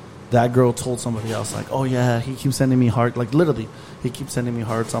emoji. That girl told somebody else, like, oh yeah, he keeps sending me heart. Like, literally, he keeps sending me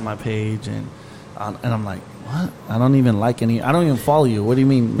hearts on my page. And I'm like, what? I don't even like any. I don't even follow you. What do you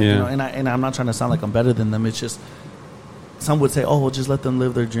mean? Yeah. You know, and I'm not trying to sound like I'm better than them. It's just, some would say, oh, well, just let them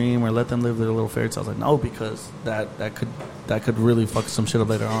live their dream or let them live their little fairy tale. I was like, no, because that could really fuck some shit up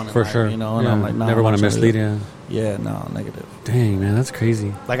later on. For sure. You know, and I'm like, no. Never want to mislead you. Yeah, no, negative. Dang, man, that's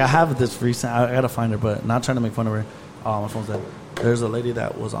crazy. Like, I have this recent, I gotta find her, but not trying to make fun of her. My phone's dead. There's a lady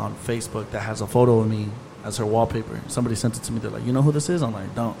that was on Facebook that has a photo of me as her wallpaper. Somebody sent it to me. They're like, you know who this is? I'm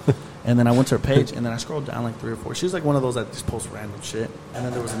like, don't. And then I went to her page, and then I scrolled down like 3 or 4. She's like one of those that just posts random shit. And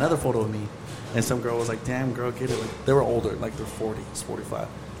then there was another photo of me, and some girl was like, damn, girl, get it. Like, they were older, like they're 40s, 45.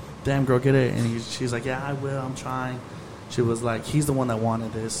 Damn, girl, get it. And she's like, yeah, I will. I'm trying. She was like, he's the one that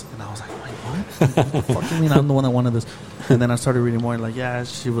wanted this. And I was like, wait, what? What the fuck do you mean I'm the one that wanted this? And then I started reading more. Like, yeah,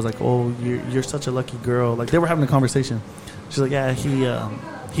 she was like, oh, you're such a lucky girl. Like, they were having a conversation. She's like, yeah,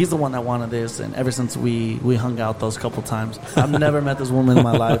 he's the one that wanted this. And ever since we hung out those couple times, I've never met this woman in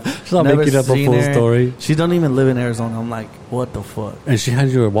my life. She's not making up a full story. She don't even live in Arizona. I'm like, what the fuck? And she had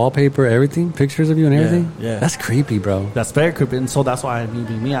your wallpaper, everything, pictures of you and everything? Yeah. That's creepy, bro. That's very creepy. And so that's why, me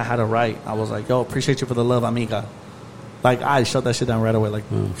being me, I had to write. I was like, yo, appreciate you for the love, amiga. Like, I shut that shit down right away. Like,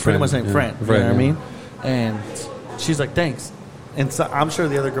 pretty much saying friend. You know what I mean? And she's like, thanks. And so I'm sure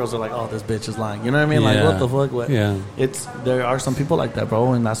the other girls are like, oh, this bitch is lying. You know what I mean? Like, what the fuck? What? Yeah. There are some people like that,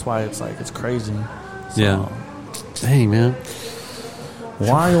 bro. And that's why it's like, it's crazy. So, yeah. Dang, man.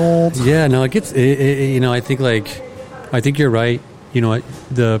 Wild. Yeah, no, it gets, you know, I think you're right. You know,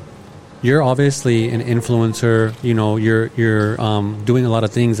 you're obviously an influencer. You know, you're doing a lot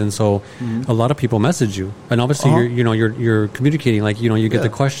of things, and so a lot of people message you, and obviously you're communicating. Like, you know, you get the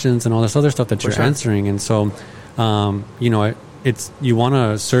questions and all this other stuff that you're answering, and so you know, it's, you want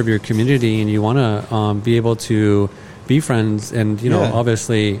to serve your community, and you want to be able to be friends, and, you know,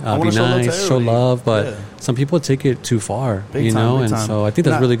 obviously be nice, show love, but some people take it too far, big time. So I think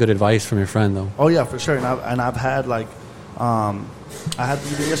that's really good advice from your friend, though. Oh yeah, for sure. And I've had like.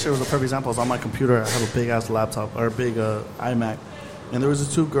 Yesterday was a perfect example. I was on my computer. I have a big ass laptop, or a big iMac, and there was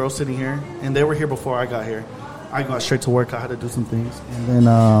these 2 girls sitting here, and they were here before I got here. I got straight to work. I had to do some things, and then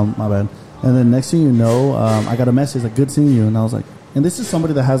my bad. And then next thing you know, I got a message like, "Good seeing you," and I was like, and this is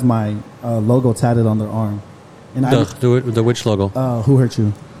somebody that has my logo tatted on their arm. And the which logo? Who hurt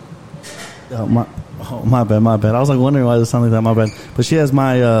you? My bad. I was like wondering why it sounded like that. My bad. But she has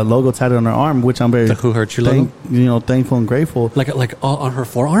my logo tatted on her arm, which I'm very Who Hurt You logo? Thankful and grateful. Like on her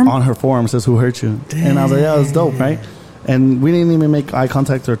forearm? On her forearm says "Who hurt you?" Dang. And I was like, yeah, it's dope, right? And we didn't even make eye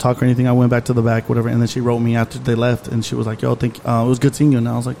contact or talk or anything. I went back to the back, whatever. And then she wrote me after they left. And she was like, yo, it was good seeing you. And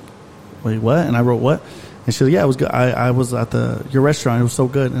I was like, wait, what? And I wrote, what? And she was like, yeah, it was good. I was at your restaurant. It was so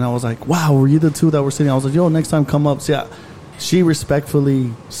good. And I was like, wow, were you the two that were sitting? I was like, yo, next time come up. So yeah, she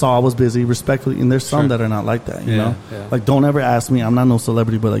respectfully saw I was busy, respectfully. And there's some that are not like that, you know? Yeah. Like, don't ever ask me. I'm not no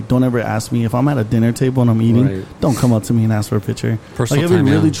celebrity, but like, don't ever ask me. If I'm at a dinner table and I'm eating, don't come up to me and ask for a picture. Personal like, if you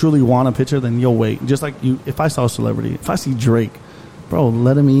really, truly want a picture, then you'll wait. Just like you, if I saw a celebrity, if I see Drake, bro,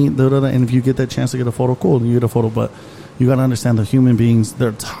 let him eat. And if you get that chance to get a photo, cool, you get a photo. But you got to understand the human beings,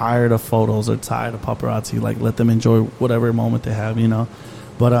 they're tired of photos. They're tired of paparazzi. Like, let them enjoy whatever moment they have, you know?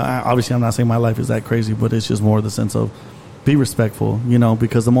 But obviously, I'm not saying my life is that crazy, but it's just more the sense of be respectful, you know,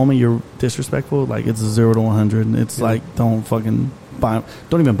 because the moment you're disrespectful, like, it's a 0 to 100. And it's like, don't even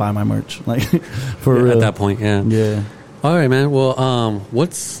buy my merch. Like, for real. At that point, yeah. Yeah. All right, man. Well,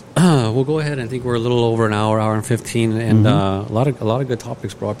 we'll go ahead. I think we're a little over an hour and 15, and a lot of good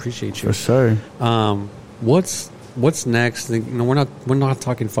topics, bro. I appreciate you. For sure. What's next? You know, we're not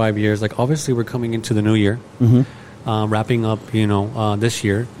talking 5 years. Like, obviously, we're coming into the new year, wrapping up, you know, this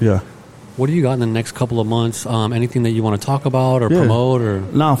year. Yeah. What do you got in the next couple of months? Anything that you want to talk about or promote? Or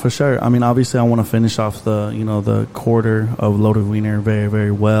no, for sure. I mean, obviously, I want to finish off the quarter of Loaded Wiener very,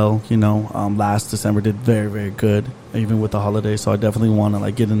 very well. You know, last December did very, very good, even with the holidays. So I definitely want to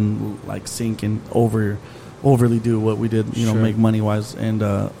like get in, like sync and overly do what we did. You know, make money wise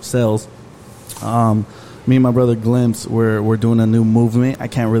and sales. Me and my brother Glimpse, we're doing a new movement. I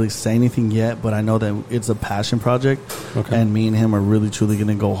can't really say anything yet, but I know that it's a passion project. Okay. And me and him are really, truly going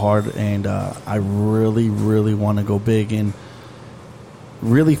to go hard. And I really, really want to go big and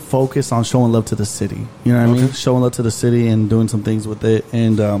really focus on showing love to the city. You know what I mean? Showing love to the city and doing some things with it.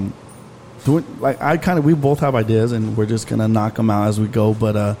 And we both have ideas, and we're just going to knock them out as we go.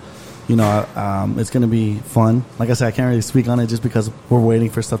 But you know, it's going to be fun. Like I said, I can't really speak on it just because we're waiting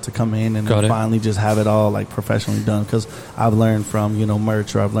for stuff to come in and finally just have it all like professionally done. Because I've learned from, you know,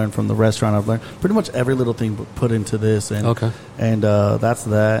 merch, or I've learned from the restaurant. I've learned pretty much every little thing put into this. And that's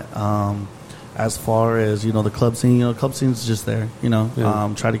that. As far as, you know, the club scene, you know, club scene's just there, you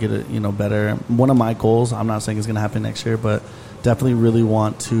know, try to get it, you know, better. One of my goals, I'm not saying it's going to happen next year, but definitely really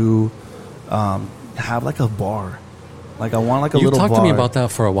want to have like a bar. Like, I want like a little bar. You talked to me about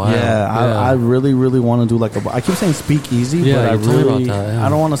that for a while. Yeah, I really, really want to do like a bar. I keep saying speakeasy, but I really, I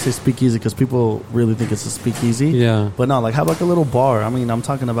don't want to say speakeasy because people really think it's a speakeasy. Yeah. But no, like, have like a little bar. I mean, I'm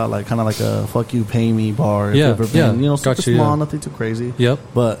talking about like kind of like a fuck you, pay me bar. If you've ever been, you know, super small, nothing too crazy. Yep.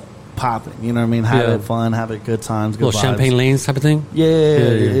 But popping, you know what I mean? Have it fun, have it good times, good little vibes. Champagne Lanes type of thing? Yeah,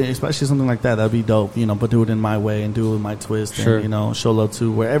 especially something like that. That'd be dope, you know, but do it in my way and do it with my twist and, you know, show love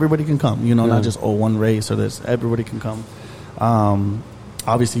to where everybody can come, you know, not just, one race or this. Everybody can come.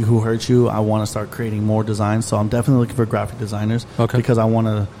 Obviously, Who Hurt You, I want to start creating more designs, so I'm definitely looking for graphic designers because I want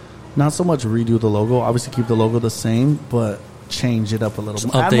to not so much redo the logo, obviously keep the logo the same, but change it up a little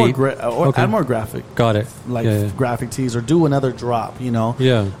more. Add more graphic. Got it. Like graphic tees, or do another drop, you know?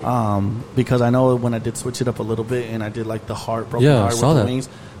 Yeah. Because I know when I did switch it up a little bit and I did like the broken heart with the wings,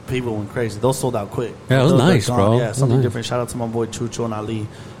 people went crazy. Those sold out quick. Yeah, it was nice, bro. Yeah, something different. Shout out to my boy Chucho and Ali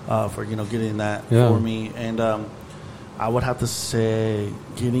for, you know, getting that for me. And I would have to say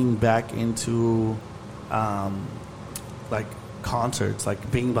getting back into like concerts,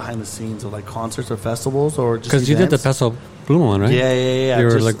 like being behind the scenes of like concerts or festivals, or just because you did the Peso Pluma one, right? Yeah. You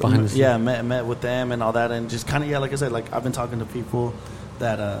were just, like behind the scenes. Yeah, met with them and all that, and just kind of like I said, like I've been talking to people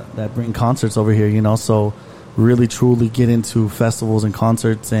that bring concerts over here, you know. So really, truly get into festivals and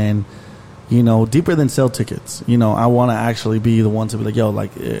concerts and, you know, deeper than sell tickets. You know, I want to actually be the one to be like, yo,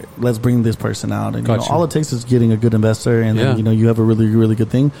 like, let's bring this person out. And, you know, all it takes is getting a good investor. And then, you know, you have a really, really good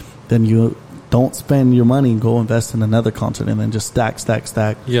thing. Then you don't spend your money, go invest in another concert and then just stack.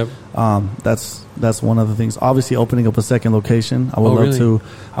 Yep. That's one of the things. Obviously, opening up a second location. I would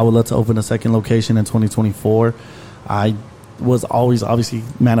love to open a second location in 2024. I was always obviously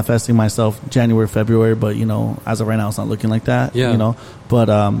manifesting myself January, February, but, you know, as of right now, it's not looking like that, you know.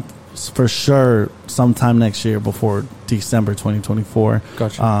 But, for sure, sometime next year before December 2024.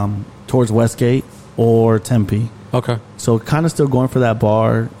 Gotcha. Towards Westgate or Tempe. Okay. So kind of still going for that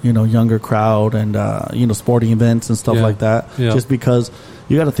bar, you know, younger crowd and, you know, sporting events and stuff like that. Yeah. Just because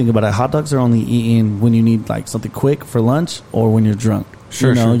you got to think about it. Hot dogs are only eaten when you need like something quick for lunch or when you're drunk. Sure.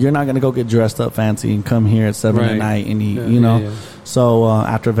 You know, you're not going to go get dressed up fancy and come here at 7 at night and eat, you know. Yeah. So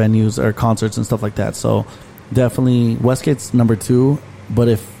after venues or concerts and stuff like that. So definitely Westgate's number 2. But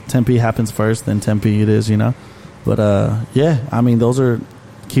if Tempe happens first, then Tempe it is, you know. But yeah, I mean, those are,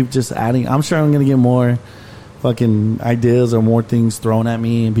 keep just adding. I'm sure I'm going to get more fucking ideas or more things thrown at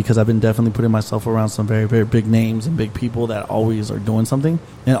me, and because I've been definitely putting myself around some very, very big names and big people that always are doing something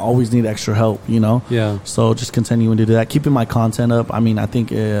and always need extra help, you know? Yeah. So just continuing to do that, keeping my content up. I mean, I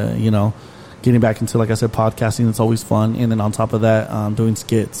think, you know, getting back into, like I said, podcasting, it's always fun. And then on top of that, doing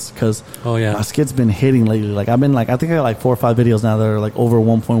skits, because my skits been hitting lately. Like I think I got like 4 or 5 videos now that are like over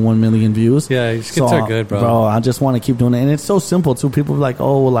 1.1 million views. Yeah, your skits are good, bro. I just want to keep doing it. And it's so simple too. People are like,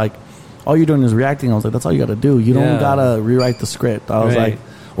 oh, like, all you're doing is reacting. I was like, that's all you got to do. You don't got to rewrite the script. I was like,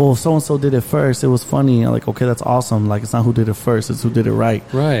 well, so-and-so did it first. It was funny. I'm like, okay, that's awesome. Like, it's not who did it first. It's who did it right.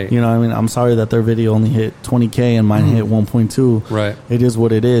 Right. You know what I mean? I'm sorry that their video only hit 20K and mine hit 1.2. Right. It is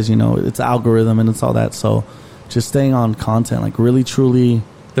what it is. You know, it's algorithm and it's all that. So just staying on content, like really, truly.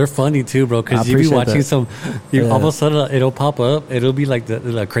 They're funny too, bro, because you be watching some, all of a sudden it'll pop up. It'll be like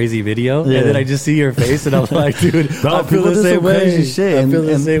the crazy video, and then I just see your face, and I'm like, dude, bro, I feel the same way. Shit. I feel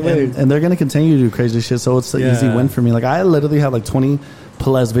the same way. And they're going to continue to do crazy shit, so it's an easy win for me. Like, I literally have like 20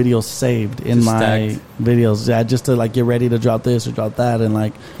 plus videos saved in my videos, just to like get ready to drop this or drop that, and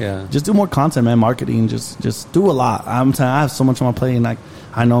like just do more content, man. Marketing, just do a lot. I'm telling you, I have so much on my plate, and like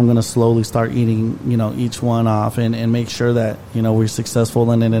I know I'm going to slowly start eating, you know, each one off and make sure that, you know, we're successful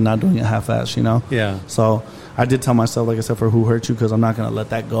in it and not doing it half-assed, you know? Yeah. So I did tell myself, like I said, for Who Hurt You, because I'm not going to let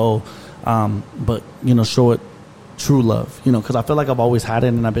that go. But, you know, show it true love, you know, because I feel like I've always had it,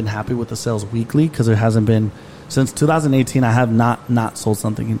 and I've been happy with the sales weekly, because there hasn't been, since 2018, I have not sold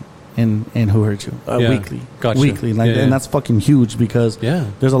something in Who Hurt You weekly. Gotcha. Weekly. Like, and that's fucking huge, because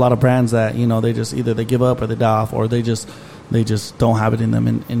there's a lot of brands that, you know, they just either they give up or they die off, or they just don't have it in them.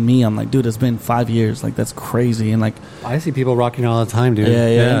 And me, I'm like, dude, it's been 5 years. Like, that's crazy. And like, I see people rocking all the time, dude.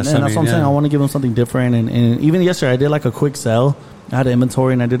 Yeah. And that's what I'm saying. I want to give them something different. And even yesterday, I did like a quick sell. I had an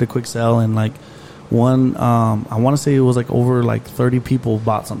inventory and I did a quick sell. And like one, I want to say it was like over like 30 people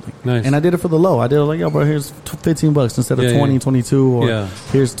bought something. Nice. And I did it for the low. I did it like, yo, bro, here's $15 instead of 20, 22, or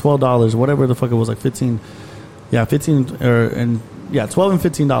here's $12, whatever the fuck it was, like 15. Yeah, 15 or 12 and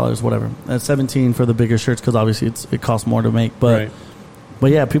 $15, whatever. That's 17 for the bigger shirts, because obviously it costs more to make. But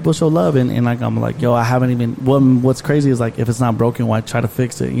yeah, people show love, and like I'm like, yo, I haven't even. What's crazy is like, if it's not broken, why try to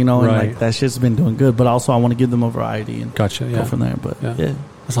fix it? You know, and like that shit's been doing good. But also, I want to give them a variety and go from there. But yeah.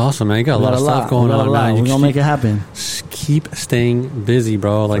 That's awesome, man. You got a lot of stuff going on, man. We're gonna make it happen. Keep staying busy,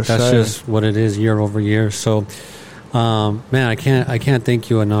 bro. Like, that's just what it is, year over year. So, man, I can't thank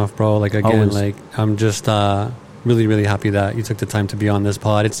you enough, bro. Like, again, always. Like, I'm just really, really happy that you took the time to be on this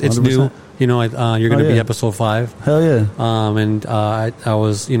pod. It's 100%. New, you know. You're going to be episode 5. Hell yeah. And I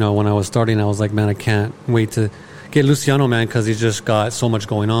was, you know, when I was starting, I was like, man, I can't wait to get Luciano, man, because he's just got so much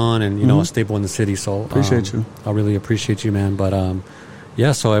going on, and you know, a staple in the city. So appreciate you. I really appreciate you, man. But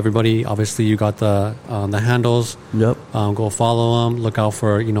yeah, so everybody, obviously, you got the handles. Yep. Go follow them. Look out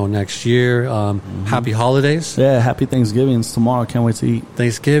for, you know, next year. Happy holidays. Yeah, happy Thanksgiving. It's tomorrow. Can't wait to eat.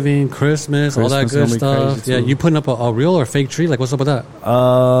 Thanksgiving, Christmas, all that good stuff. Yeah, you putting up a real or fake tree? Like, what's up with that?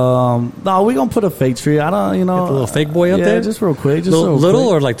 No, we gonna put a fake tree. I don't, you know, get the little fake boy up there. Yeah, just real quick. Just little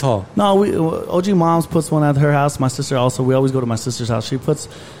or like tall? No, OG Moms puts one at her house. My sister also. We always go to my sister's house.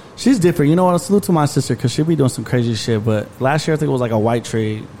 She's different. You know what? I salute to my sister, because she'll be doing some crazy shit. But last year, I think it was like a white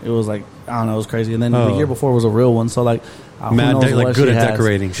tree. It was like, I don't know, it was crazy. And then the year before was a real one. So like, man, like good at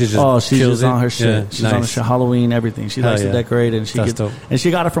decorating. She's just on her shit. Yeah, she's on her shit. Halloween, everything. She likes to decorate, and she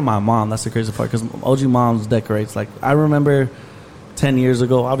got it from my mom. That's the crazy part, because OG Moms decorates. Like, I remember 10 years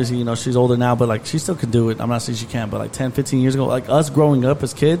ago, obviously, you know, she's older now, but like, she still could do it. I'm not saying she can't, but like 10, 15 years ago, like us growing up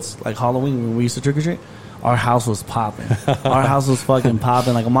as kids, like Halloween, when we used to trick or treat, our house was popping. Our house was fucking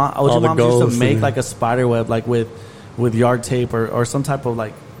popping. Like, OG Mom used to make like a spider web, like with yard tape or some type of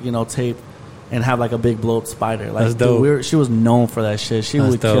like, you know, tape, and have like a big blow up spider. Like, dude, she was known for that shit. She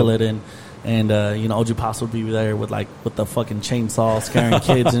would kill it, and you know, OG Pops would be there with the fucking chainsaw scaring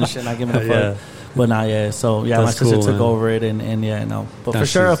kids and shit, not giving a fuck. But now, so my sister took over it, and no. But for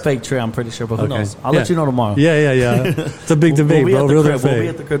sure, a fake tree, I'm pretty sure. But who knows? I'll let you know tomorrow. Yeah. It's a big debate, bro. We'll be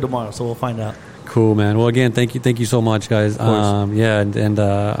at the crib tomorrow, so we'll find out. Cool, man. Well, again, thank you so much, guys. And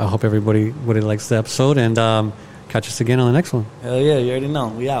I hope everybody really likes the episode, and catch us again on the next one. Hell yeah, you already know.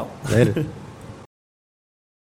 We out. Later.